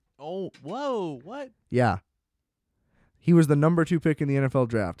 Oh, whoa, what? Yeah. He was the number 2 pick in the NFL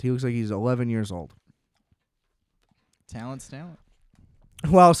draft. He looks like he's 11 years old. Talent's talent.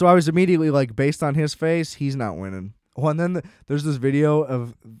 Well, so I was immediately like, based on his face, he's not winning. Well, and then there's this video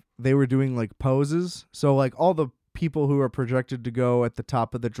of they were doing like poses. So like all the people who are projected to go at the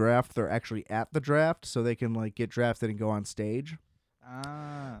top of the draft, they're actually at the draft, so they can like get drafted and go on stage.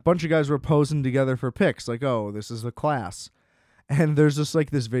 Ah. Bunch of guys were posing together for picks, like, oh, this is the class. And there's just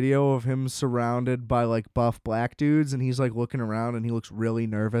like this video of him surrounded by like buff black dudes, and he's like looking around and he looks really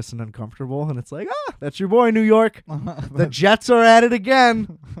nervous and uncomfortable. And it's like, that's your boy, New York. The Jets are at it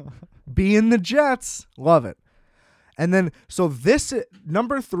again. Being the Jets. Love it. And then, so this,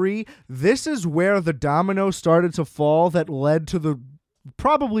 number 3, this is where the domino started to fall that led to the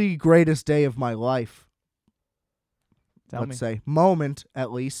probably greatest day of my life. Let's say, moment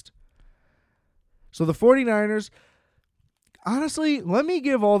at least. So the 49ers, honestly, let me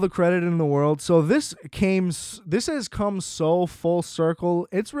give all the credit in the world. So this has come so full circle.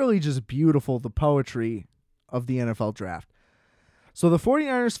 It's really just beautiful, the poetry of the NFL draft. So the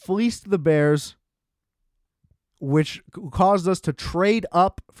 49ers fleeced the Bears, which caused us to trade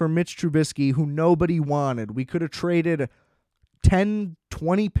up for Mitch Trubisky, who nobody wanted. We could have traded 10,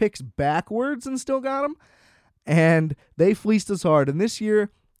 20 picks backwards and still got him. And they fleeced us hard. And this year,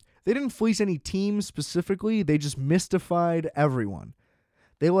 they didn't fleece any teams specifically. They just mystified everyone.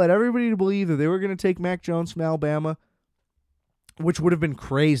 They led everybody to believe that they were going to take Mac Jones from Alabama, which would have been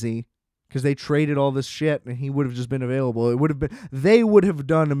crazy because they traded all this shit and he would have just been available. They would have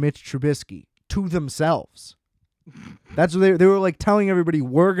done a Mitch Trubisky to themselves. That's what they were like telling everybody,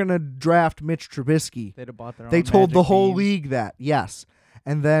 we're going to draft Mitch Trubisky. They'd have bought their own They told the Magic whole team. league that, yes.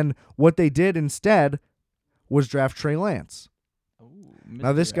 And then what they did instead was draft Trey Lance. Ooh,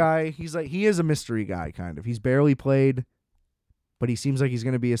 Now this misdirect. guy, he is a mystery guy, kind of. He's barely played, but he seems like he's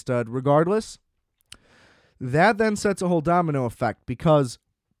going to be a stud regardless. That then sets a whole domino effect because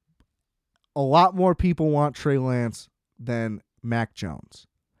a lot more people want Trey Lance than Mac Jones.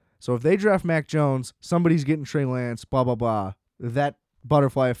 So if they draft Mac Jones, somebody's getting Trey Lance, blah, blah, blah. That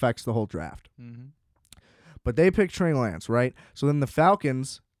butterfly affects the whole draft. Mm-hmm. But they pick Trey Lance, right? So then the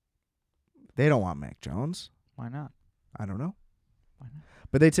Falcons, they don't want Mac Jones. Why not? I don't know. Why not?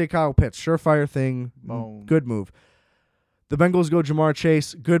 But they take Kyle Pitts. Surefire thing. Boom. Good move. The Bengals go Jamar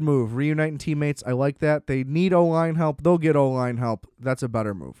Chase. Good move. Reuniting teammates. I like that. They need O-line help. They'll get O-line help. That's a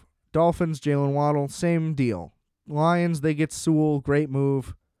better move. Dolphins, Jalen Waddle. Same deal. Lions, they get Sewell. Great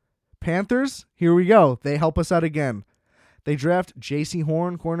move. Panthers, here we go. They help us out again. They draft J.C.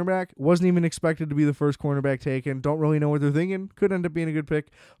 Horn, cornerback. Wasn't even expected to be the first cornerback taken. Don't really know what they're thinking. Could end up being a good pick.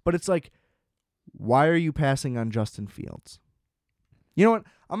 But it's like, why are you passing on Justin Fields? You know what?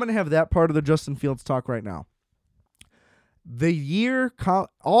 I'm going to have that part of the Justin Fields talk right now. The year,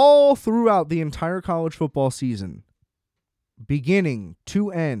 all throughout the entire college football season, beginning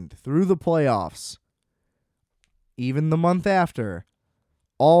to end, through the playoffs, even the month after,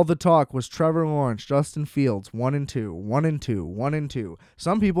 all the talk was Trevor Lawrence, Justin Fields, 1 and 2, 1 and 2, 1 and 2.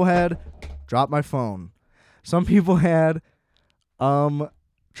 Some people had drop my phone. Some people had some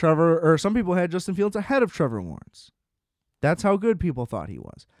people had Justin Fields ahead of Trevor Lawrence. That's how good people thought he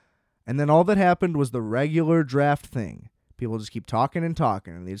was. And then all that happened was the regular draft thing. People just keep talking and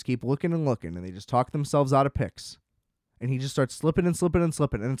talking, and they just keep looking and looking, and they just talk themselves out of picks. And he just starts slipping and slipping and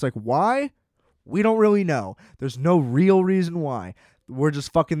slipping. And it's like, why? We don't really know. There's no real reason why. We're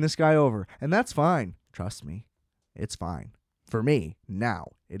just fucking this guy over. And that's fine. Trust me. It's fine. For me,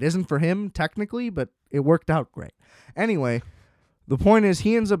 now. It isn't for him, technically, but it worked out great. Anyway, the point is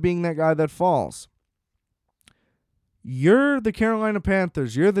he ends up being that guy that falls. You're the Carolina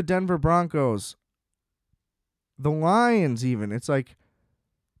Panthers. You're the Denver Broncos. the Lions even. It's like,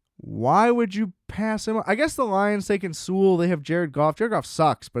 why would you pass him? I guess the Lions taking Sewell. They have Jared Goff. Jared Goff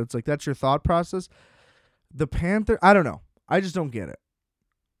sucks, but it's like that's your thought process. The Panthers, I don't know. I just don't get it.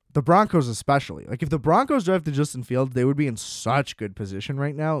 The Broncos especially. Like if the Broncos drafted Justin Fields, they would be in such good position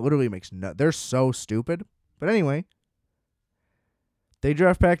right now. It literally makes no. They're so stupid. But anyway, they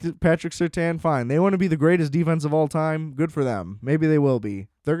draft Patrick Surtain. Fine. They want to be the greatest defense of all time. Good for them. Maybe they will be.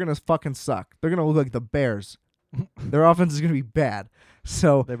 They're gonna fucking suck. They're gonna look like the Bears. Their offense is gonna be bad.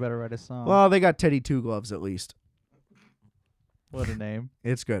 So they better write a song. Well, they got Teddy Two Gloves at least. What a name.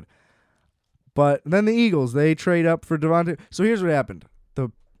 It's good. But then the Eagles, they trade up for Devontae. So here's what happened.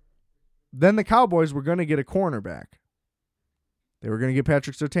 Then the Cowboys were going to get a cornerback. They were going to get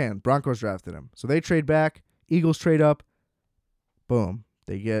Patrick Surtain. Broncos drafted him. So they trade back. Eagles trade up. Boom.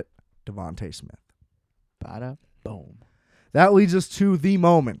 They get Devontae Smith. Bada boom. That leads us to the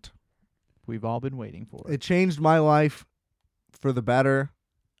moment. We've all been waiting for it. It changed my life for the better.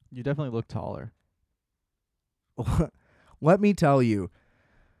 You definitely look taller. Let me tell you.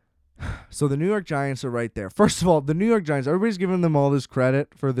 So the New York Giants are right there. First of all, the New York Giants, everybody's giving them all this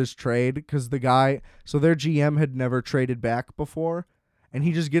credit for this trade because their GM had never traded back before, and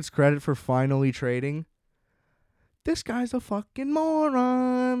he just gets credit for finally trading. This guy's a fucking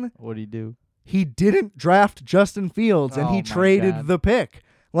moron. What'd he do? He didn't draft Justin Fields, and he traded the pick.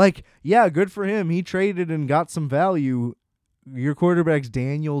 Like, yeah, good for him. He traded and got some value. Your quarterback's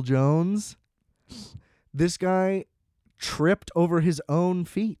Daniel Jones. This guy tripped over his own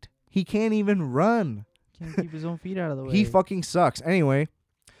feet. He can't even run. Can't keep his own feet out of the way. He fucking sucks. Anyway,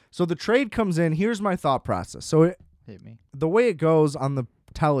 so the trade comes in. Here's my thought process. So hit me. The way it goes on the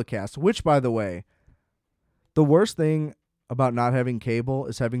telecast, which, by the way, the worst thing about not having cable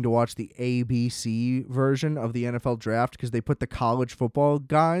is having to watch the ABC version of the NFL draft because they put the college football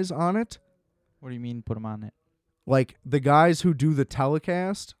guys on it. What do you mean put them on it? Like the guys who do the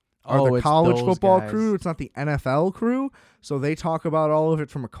telecast are the college football crew. It's not the NFL crew. So they talk about all of it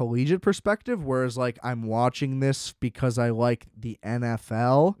from a collegiate perspective, whereas like I'm watching this because I like the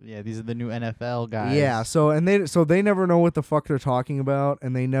NFL. Yeah, these are the new NFL guys. Yeah, so they never know what the fuck they're talking about,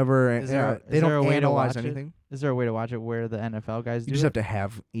 and they never they don't analyze anything. Is there a way to watch it where the NFL guys do You just have to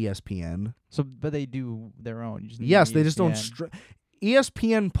have ESPN. So, but they do their own. Yes, they just don't.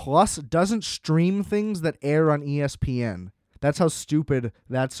 ESPN Plus doesn't stream things that air on ESPN. That's how stupid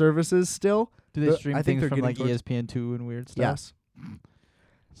that service is still. Do they stream things from like ESPN2 and weird stuff? Yes.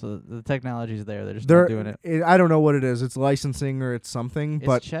 So the technology's there. They're just not doing it. I don't know what it is. It's licensing or it's something.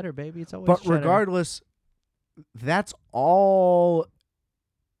 It's cheddar, baby. It's always cheddar. But regardless, that's all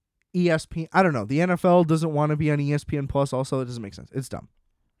ESPN. I don't know. The NFL doesn't want to be on ESPN Plus. Also, it doesn't make sense. It's dumb.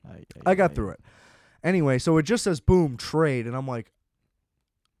 I got through it. Anyway, so it just says, boom, trade. And I'm like,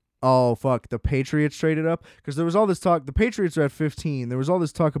 oh, fuck, the Patriots traded up? Because there was all this talk. The Patriots are at 15. There was all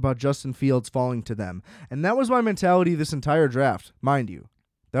this talk about Justin Fields falling to them. And that was my mentality this entire draft, mind you.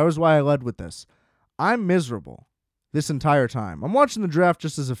 That was why I led with this. I'm miserable this entire time. I'm watching the draft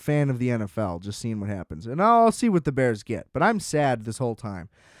just as a fan of the NFL, just seeing what happens. And I'll see what the Bears get. But I'm sad this whole time.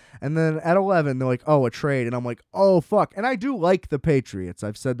 And then at 11, they're like, oh, a trade. And I'm like, oh, fuck. And I do like the Patriots.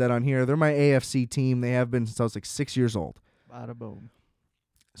 I've said that on here. They're my AFC team. They have been since I was like 6 years old. Bada boom.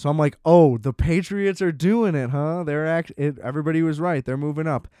 So I'm like, oh, the Patriots are doing it, huh? Everybody was right. They're moving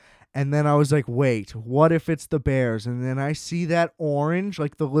up. And then I was like, wait, what if it's the Bears? And then I see that orange,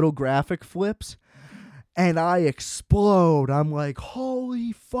 like the little graphic flips, and I explode. I'm like,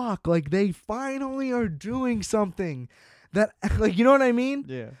 holy fuck. Like, they finally are doing something. That, like, you know what I mean?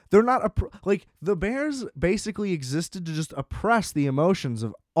 Yeah. They're not, like, the Bears basically existed to just oppress the emotions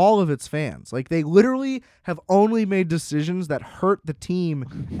of all of its fans. Like, they literally have only made decisions that hurt the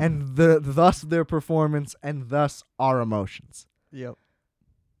team and thus their performance and thus our emotions. Yep.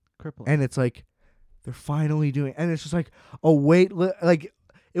 Crippling. And it's like, they're finally doing, and it's just like, oh, wait, like,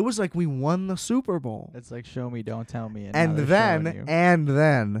 it was like we won the Super Bowl. It's like, show me, don't tell me. And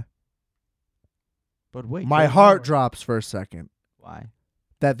then. But wait, my heart drops for a second. Why?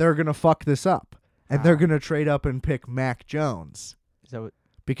 That they're going to fuck this up. And they're going to trade up and pick Mac Jones. Is that what?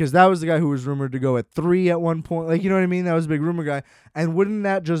 Because that was the guy who was rumored to go at 3 at one point. Like, you know what I mean? That was a big rumor guy. And wouldn't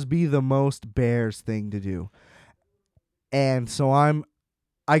that just be the most Bears thing to do? And so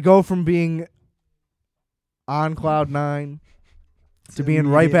I go from being on cloud 9 to being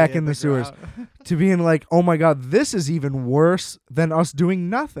right back in the sewers to being like, oh my God, this is even worse than us doing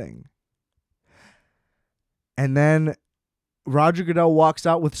nothing. And then Roger Goodell walks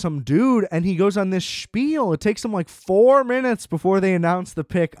out with some dude, and he goes on this spiel. It takes him like 4 minutes before they announce the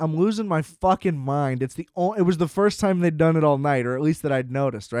pick. I'm losing my fucking mind. It was the first time they'd done it all night, or at least that I'd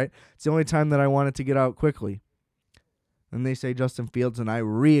noticed, right? It's the only time that I wanted to get out quickly. And they say Justin Fields, and I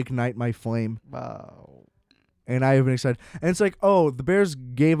reignite my flame. Wow. And I have been excited. And it's like, oh, the Bears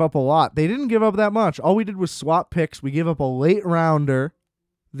gave up a lot. They didn't give up that much. All we did was swap picks. We gave up a late rounder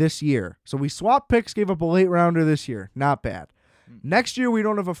this year. So we swapped picks, gave up a late rounder this year. Not bad. Next year, we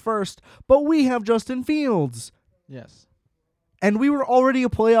don't have a first, but we have Justin Fields. Yes. And we were already a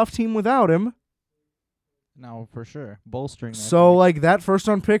playoff team without him. No, for sure. Bolstering that. So, like, that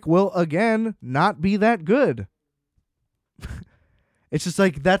first-round pick will, again, not be that good. It's just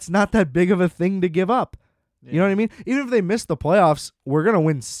like, that's not that big of a thing to give up. Yeah. You know what I mean? Even if they miss the playoffs, we're going to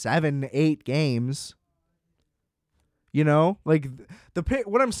win 7-8 games. You know? Like, the pick,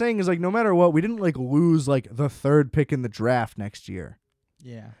 what I'm saying is, like, no matter what, we didn't, like, lose, like, the third pick in the draft next year.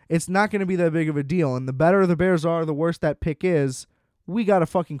 Yeah. It's not going to be that big of a deal. And the better the Bears are, the worse that pick is. We got a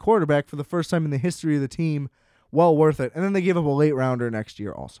fucking quarterback for the first time in the history of the team. Well worth it. And then they give up a late rounder next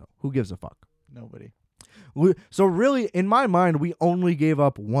year also. Who gives a fuck? Nobody. So really, in my mind, we only gave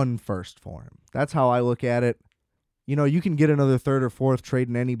up one first for him. That's how I look at it. You know, you can get another third or fourth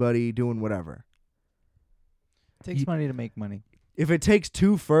trading anybody, doing whatever. Takes money to make money. If it takes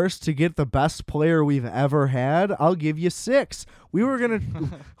 2 firsts to get the best player we've ever had, I'll give you 6. We were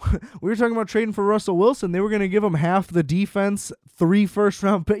talking about trading for Russell Wilson. They were gonna give him half the defense, 3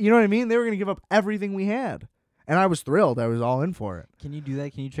 first-round picks. You know what I mean? They were gonna give up everything we had, and I was thrilled. I was all in for it. Can you do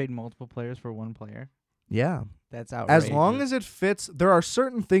that? Can you trade multiple players for one player? Yeah. That's outrageous. As long as it fits, there are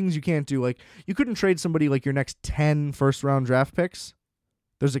certain things you can't do. Like, you couldn't trade somebody like your next 10 first-round draft picks.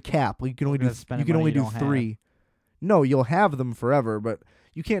 There's a cap. Like, you can only do 3. No, you'll have them forever, but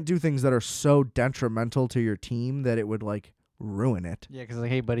you can't do things that are so detrimental to your team that it would, like, ruin it. Yeah, because, like,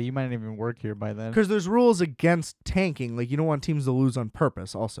 hey, buddy, you might not even work here by then. Because there's rules against tanking. Like, you don't want teams to lose on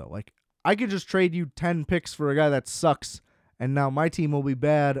purpose also. Like, I could just trade you 10 picks for a guy that sucks, and now my team will be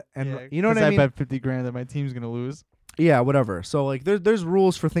bad. And you know what I mean? I bet $50,000 that my team's going to lose. Yeah, whatever. So, like, there's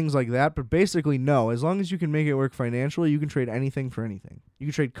rules for things like that, but basically, no. As long as you can make it work financially, you can trade anything for anything. You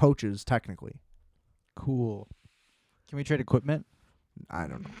can trade coaches, technically. Cool. Can we trade equipment? I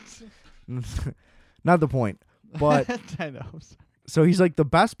don't know. Not the point. But I know. so he's like the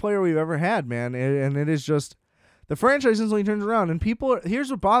best player we've ever had, man. And it is just the franchise instantly turns around. And people,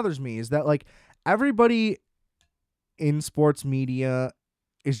 here's what bothers me is that, like, everybody in sports media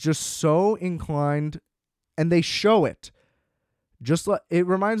is just so inclined, and they show it. Just like it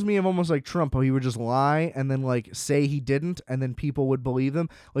reminds me of almost like Trump, how he would just lie and then, like, say he didn't, and then people would believe them.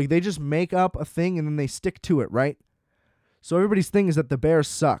 Like, they just make up a thing and then they stick to it, right? So everybody's thing is that the Bears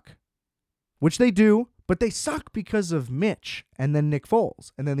suck, which they do, but they suck because of Mitch and then Nick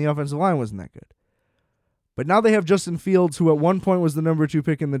Foles, and then the offensive line wasn't that good. But now they have Justin Fields, who at one point was the number 2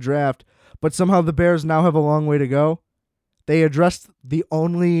 pick in the draft, but somehow the Bears now have a long way to go. They addressed the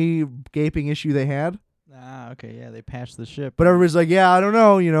only gaping issue they had. Ah, okay, yeah, they patched the ship. But everybody's like, yeah, I don't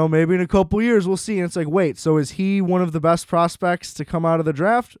know, maybe in a couple years we'll see. And it's like, wait, so is he one of the best prospects to come out of the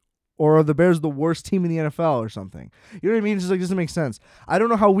draft? Or are the Bears the worst team in the NFL or something? You know what I mean? It's just like, doesn't make sense. I don't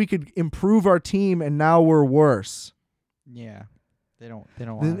know how we could improve our team and now we're worse. Yeah. They don't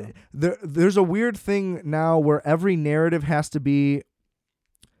want to. There's a weird thing now where every narrative has to be,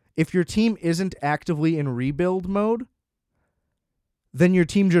 if your team isn't actively in rebuild mode, then your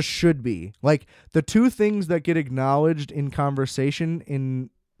team just should be. Like, the 2 things that get acknowledged in conversation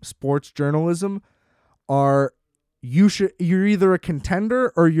in sports journalism are you're either a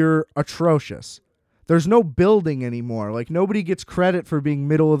contender or you're atrocious. There's no building anymore. Like, nobody gets credit for being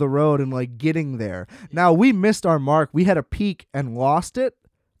middle of the road and, like, getting there. Now, we missed our mark. We had a peak and lost it.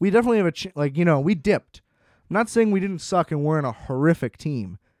 We definitely have we dipped. I'm not saying we didn't suck and we're in a horrific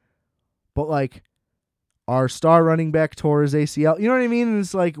team. But, like, our star running back tore his ACL. You know what I mean? And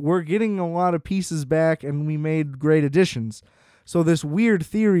it's like, we're getting a lot of pieces back and we made great additions. So this weird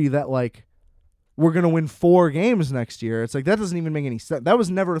theory that, like, we're going to win 4 games next year, it's like, that doesn't even make any sense. That was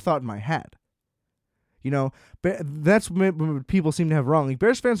never a thought in my head. That's what people seem to have wrong. Like,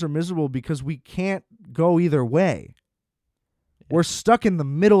 Bears fans are miserable because we can't go either way. We're stuck in the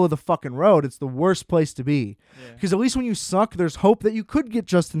middle of the fucking road. It's the worst place to be. Because at least when you suck, there's hope that you could get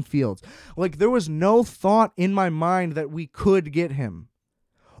Justin Fields. Like, there was no thought in my mind that we could get him.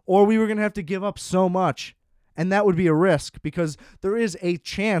 Or we were going to have to give up so much. And that would be a risk because there is a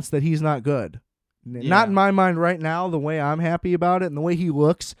chance that he's not good. Yeah. Not in my mind right now, the way I'm happy about it and the way he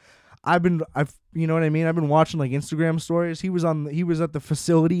looks. You know what I mean? I've been watching, like, Instagram stories. He was at the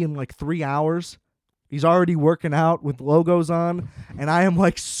facility in, like, 3 hours. He's already working out with logos on, and I am,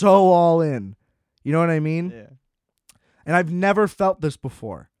 like, so all in. You know what I mean? Yeah. And I've never felt this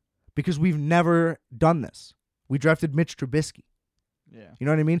before because we've never done this. We drafted Mitch Trubisky. Yeah. You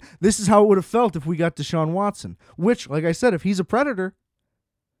know what I mean? This is how it would have felt if we got Deshaun Watson, which, like I said, if he's a predator,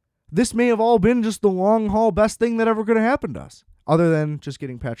 this may have all been just the long haul best thing that ever could have happened to us, other than just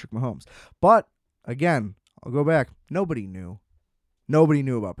getting Patrick Mahomes. But, again, I'll go back. Nobody knew. Nobody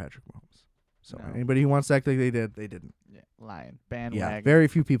knew about Patrick Mahomes. So No. anybody who wants to act like they did, they didn't. Yeah. Lying. Bandwagon. Yeah, very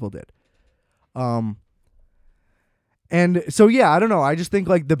few people did. And so, yeah, I don't know. I just think,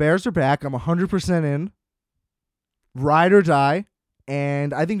 like, the Bears are back. I'm 100% in. Ride or die.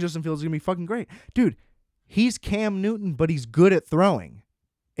 And I think Justin Fields is going to be fucking great. Dude, he's Cam Newton, but he's good at throwing.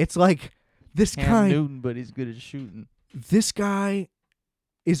 It's like this Cam guy. Newton, but he's good at shooting. This guy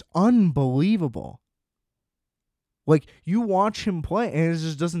is unbelievable. Like, you watch him play, and it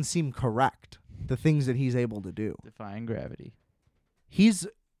just doesn't seem correct, the things that he's able to do. Defying gravity. He's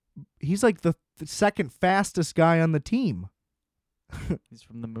like the second fastest guy on the team. He's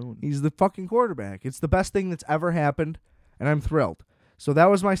from the moon. He's the fucking quarterback. It's the best thing that's ever happened, and I'm thrilled. So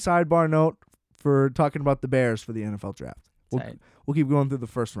that was my sidebar note for talking about the Bears for the NFL draft. We'll keep going through the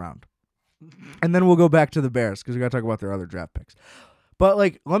first round. And then we'll go back to the Bears because we got to talk about their other draft picks. But,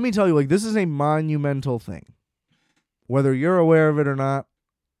 like, let me tell you, like, this is a monumental thing. Whether you're aware of it or not,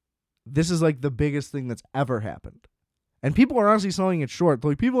 this is, like, the biggest thing that's ever happened. And people are honestly selling it short.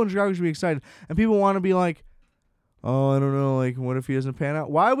 Like, people in Chicago should be excited. And people want to be like, oh, I don't know, like, what if he doesn't pan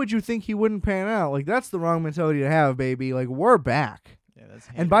out? Why would you think he wouldn't pan out? Like, that's the wrong mentality to have, baby. Like, we're back. Yeah, that's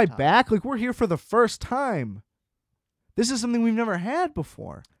And by back, like, we're here for the first time. This is something we've never had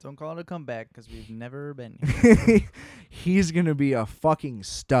before. Don't call it a comeback because we've never been here. He's going to be a fucking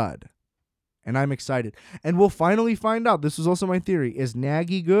stud. And I'm excited. And we'll finally find out. This was also my theory. Is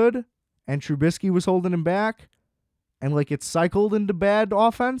Nagy good? And Trubisky was holding him back? And, like, it cycled into bad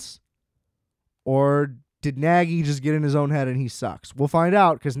offense? Or did Nagy just get in his own head and he sucks? We'll find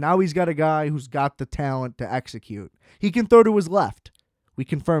out because now he's got a guy who's got the talent to execute. He can throw to his left. We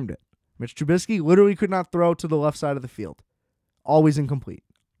confirmed it. Mitch Trubisky literally could not throw to the left side of the field. Always incomplete.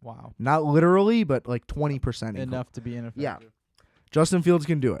 Wow. Not literally, but like 20% incomplete. Enough to be ineffective. Yeah. Justin Fields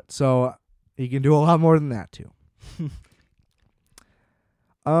can do it. So he can do a lot more than that, too.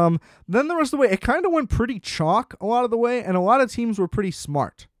 Then the rest of the way, it kind of went pretty chalk a lot of the way, and a lot of teams were pretty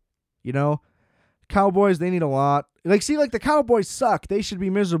smart. You know? Cowboys, they need a lot. Like, see, like, the Cowboys suck. They should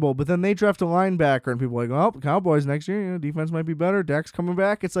be miserable. But then they draft a linebacker, and people are like, well, Cowboys next year, you know, defense might be better. Dak's coming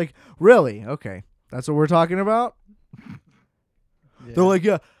back. It's like, really? Okay. That's what we're talking about? Yeah. They're like,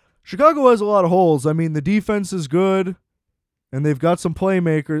 yeah, Chicago has a lot of holes. I mean, the defense is good, and they've got some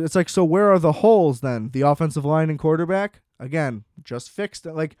playmakers. It's like, so where are the holes then? The offensive line and quarterback? Again, just fixed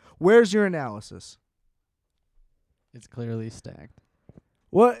it. Like, where's your analysis? It's clearly stacked.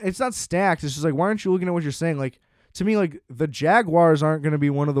 Well, it's not stacked. It's just like, why aren't you looking at what you're saying? Like, to me, like, the Jaguars aren't going to be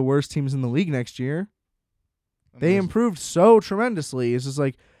one of the worst teams in the league next year. They improved so tremendously. It's just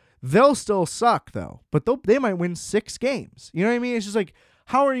like, they'll still suck, though. But they might win 6 games. You know what I mean? It's just like,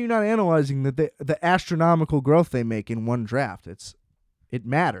 how are you not analyzing the astronomical growth they make in one draft? It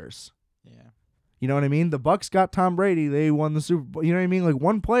matters. Yeah. You know what I mean? The Bucs got Tom Brady. They won the Super Bowl. You know what I mean? Like,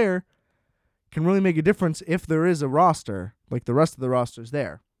 one player can really make a difference if there is a roster. Like, the rest of the roster's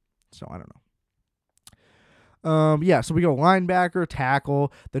there. So, I don't know. Yeah, so we go linebacker,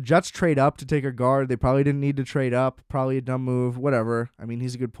 tackle. The Jets trade up to take a guard. They probably didn't need to trade up. Probably a dumb move. Whatever. I mean,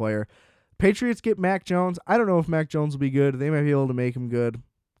 he's a good player. Patriots get Mac Jones. I don't know if Mac Jones will be good. They might be able to make him good.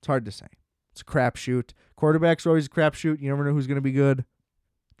 It's hard to say. It's a crapshoot. Quarterbacks are always a crapshoot. You never know who's going to be good.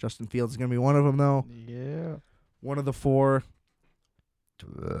 Justin Fields is going to be one of them, though. Yeah. One of the 4.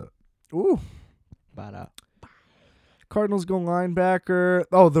 Ooh. Cardinals go linebacker.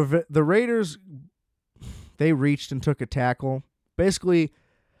 Oh, the Raiders, they reached and took a tackle. Basically,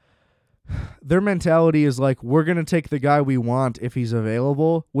 their mentality is like, we're going to take the guy we want if he's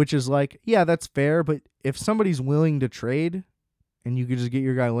available, which is like, yeah, that's fair, but if somebody's willing to trade and you could just get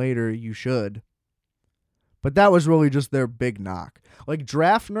your guy later, you should. But that was really just their big knock. Like,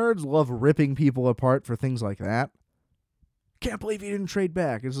 draft nerds love ripping people apart for things like that. Can't believe you didn't trade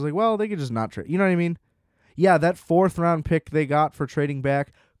back. It's just like, well, they could just not trade. You know what I mean? Yeah, that 4th round pick they got for trading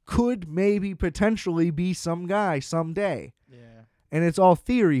back could maybe potentially be some guy someday. Yeah. And it's all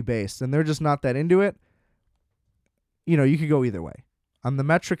theory based, and they're just not that into it. You know, you could go either way. On the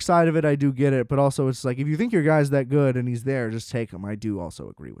metric side of it, I do get it, but also it's like, if you think your guy's that good and he's there, just take him. I do also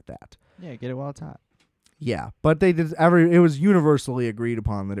agree with that. Yeah, get it while it's hot. Yeah, but they did it was universally agreed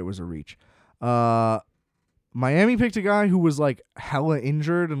upon that it was a reach. Miami picked a guy who was like hella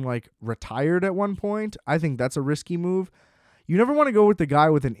injured and like retired at one point. I think that's a risky move. You never want to go with the guy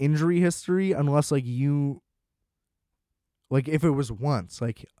with an injury history unless like if it was once,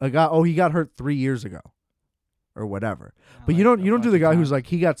 like a guy, he got hurt 3 years ago. or whatever. Not But like you don't a do bunch the of guy who's times. like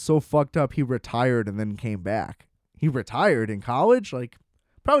he got so fucked up he retired and then came back. He retired in college? Like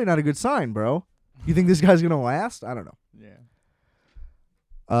probably not a good sign, bro. You think this guy's going to last? I don't know.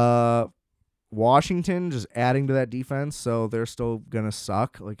 Yeah. Washington just adding to that defense, so they're still going to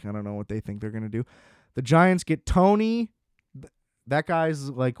suck. Like I don't know what they think they're going to do. The Giants get Tony. That guy's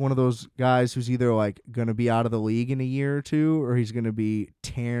like one of those guys who's either like going to be out of the league in a year or two, or he's going to be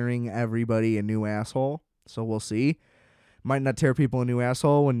tearing everybody a new asshole. So we'll see. Might not tear people a new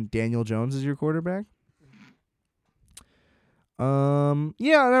asshole when Daniel Jones is your quarterback.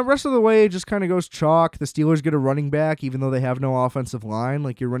 Yeah, and the rest of the way it just kind of goes chalk. The Steelers get a running back, even though they have no offensive line.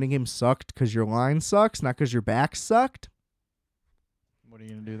 Like your running game sucked because your line sucks, not because your back sucked. What are you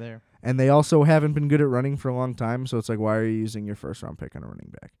gonna do there? And they also haven't been good at running for a long time, so it's like, why are you using your first round pick on a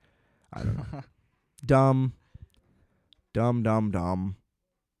running back? I don't know. Dumb.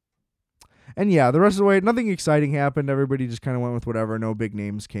 And yeah, the rest of the way, nothing exciting happened. Everybody just kind of went with whatever. No big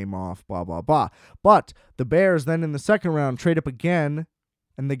names came off, blah, blah, blah. But the Bears then in the second round trade up again,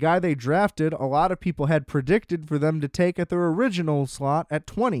 and the guy they drafted, a lot of people had predicted for them to take at their original slot at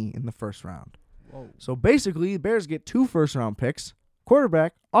 20 in the first round. Whoa. So basically, the Bears get 2 first-round picks,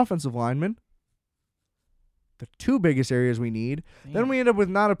 quarterback, offensive lineman, the 2 biggest areas we need. Then we end up with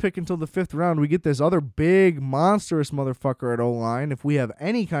not a pick until the 5th round. We get this other big, monstrous motherfucker at O-line. If we have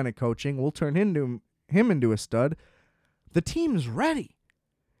any kind of coaching, we'll turn him into a stud. The team's ready.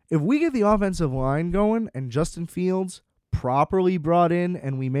 If we get the offensive line going and Justin Fields properly brought in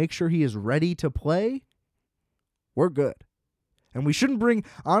and we make sure he is ready to play, we're good. And we shouldn't bring,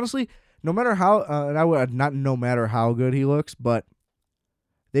 honestly, no matter how, not no matter how good he looks, but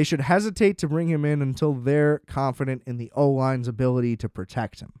they should hesitate to bring him in until they're confident in the O-line's ability to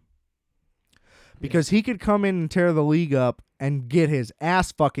protect him. Because he could come in and tear the league up and get his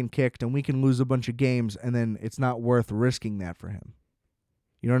ass fucking kicked and we can lose a bunch of games and then it's not worth risking that for him.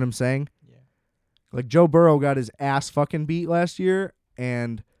 You know what I'm saying? Yeah. Like Joe Burrow got his ass fucking beat last year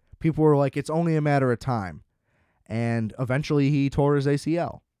and people were like, it's only a matter of time. And eventually he tore his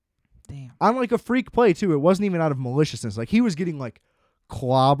ACL. Damn. On like a freak play too. It wasn't even out of maliciousness. Like he was getting like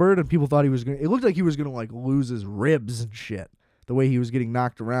clobbered and people thought he was going to, it looked like he was going to like lose his ribs and shit. The way he was getting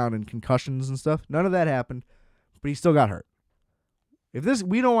knocked around and concussions and stuff. None of that happened, but he still got hurt.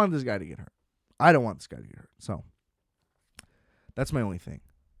 We don't want this guy to get hurt. I don't want this guy to get hurt. So that's my only thing.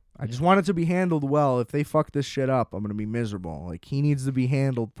 I just want it to be handled well. If they fuck this shit up, I'm going to be miserable. Like he needs to be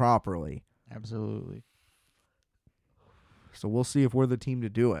handled properly. Absolutely. So we'll see if we're the team to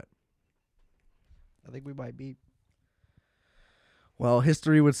do it. I think we might be. Well,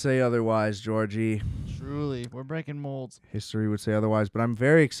 history would say otherwise, Georgie. Truly. We're breaking molds. History would say otherwise, but I'm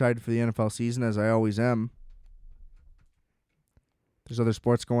very excited for the NFL season, as I always am. There's other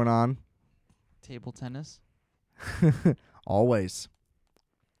sports going on. Table tennis. Always.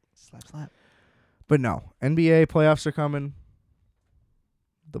 Slap. But no, NBA playoffs are coming.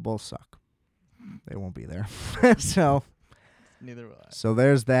 The Bulls suck. They won't be there. Neither will I. So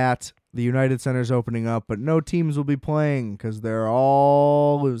there's that. The United Center's opening up, but no teams will be playing because they're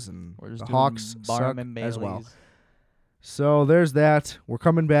all losing. We're just The doing Hawks suck Barnum and as well. Bailey's. So there's that. We're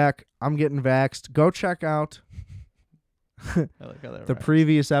coming back. I'm getting vaxxed. Go check out I like how that the rhymes.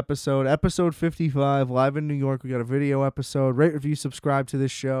 previous episode, episode 55, live in New York. We got a video episode. Rate, review, subscribe to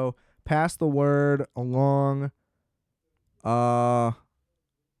this show. Pass the word along.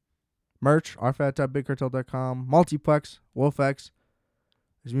 Merch, rfat.bigcartel.com. Multiplex, Wolfx.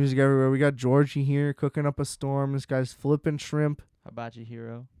 There's music everywhere. We got Georgie here cooking up a storm. This guy's flipping shrimp. Hibachi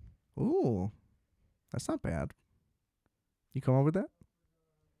Hero. Ooh, that's not bad. You come up with that?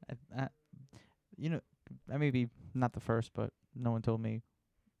 I may be not the first, but no one told me.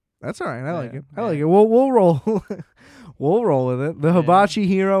 That's all right. I like Yeah, it. I yeah. like it. We'll roll. We'll roll with it. The Yeah. hibachi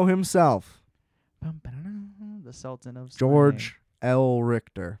hero himself, The Sultan of George L.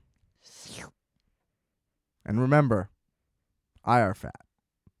 Richter. And remember, I are fat.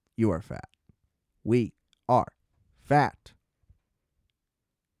 You are fat. We are fat.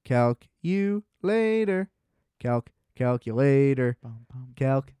 Calculator. Calculator.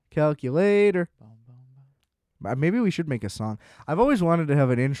 Calculator. Maybe we should make a song. I've always wanted to have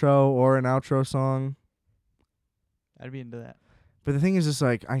an intro or an outro song. I'd be into that. But the thing is, just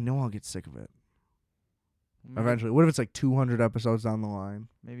like, I know I'll get sick of it eventually. What if it's like 200 episodes down the line?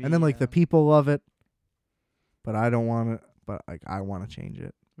 Maybe, And then like the people love it, but I don't want it. But like I want to change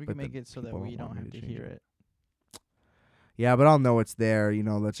it. we but can make the it so that people we don't don't want me have to to change hear it. it. Yeah, but I'll know it's there. You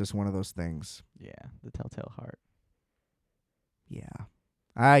know, that's just one of those things. Yeah, the telltale heart. Yeah,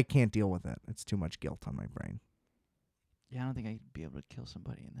 I can't deal with it. It's too much guilt on my brain. Yeah, I don't think I'd be able to kill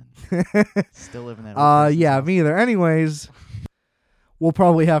somebody and then still live in that. Old person's Yeah, house. me either. Anyways, we'll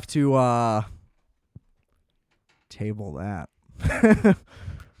probably have to table that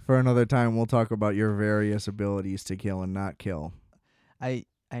for another time. We'll talk about your various abilities to kill and not kill. I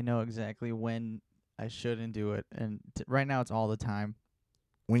know exactly when I shouldn't do it, and right now it's all the time.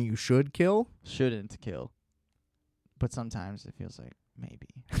 When you should kill? Shouldn't kill, but sometimes it feels like maybe.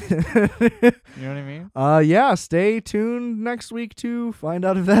 You know what I mean? Yeah, stay tuned next week to find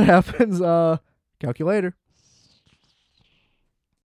out if that happens. Calculator.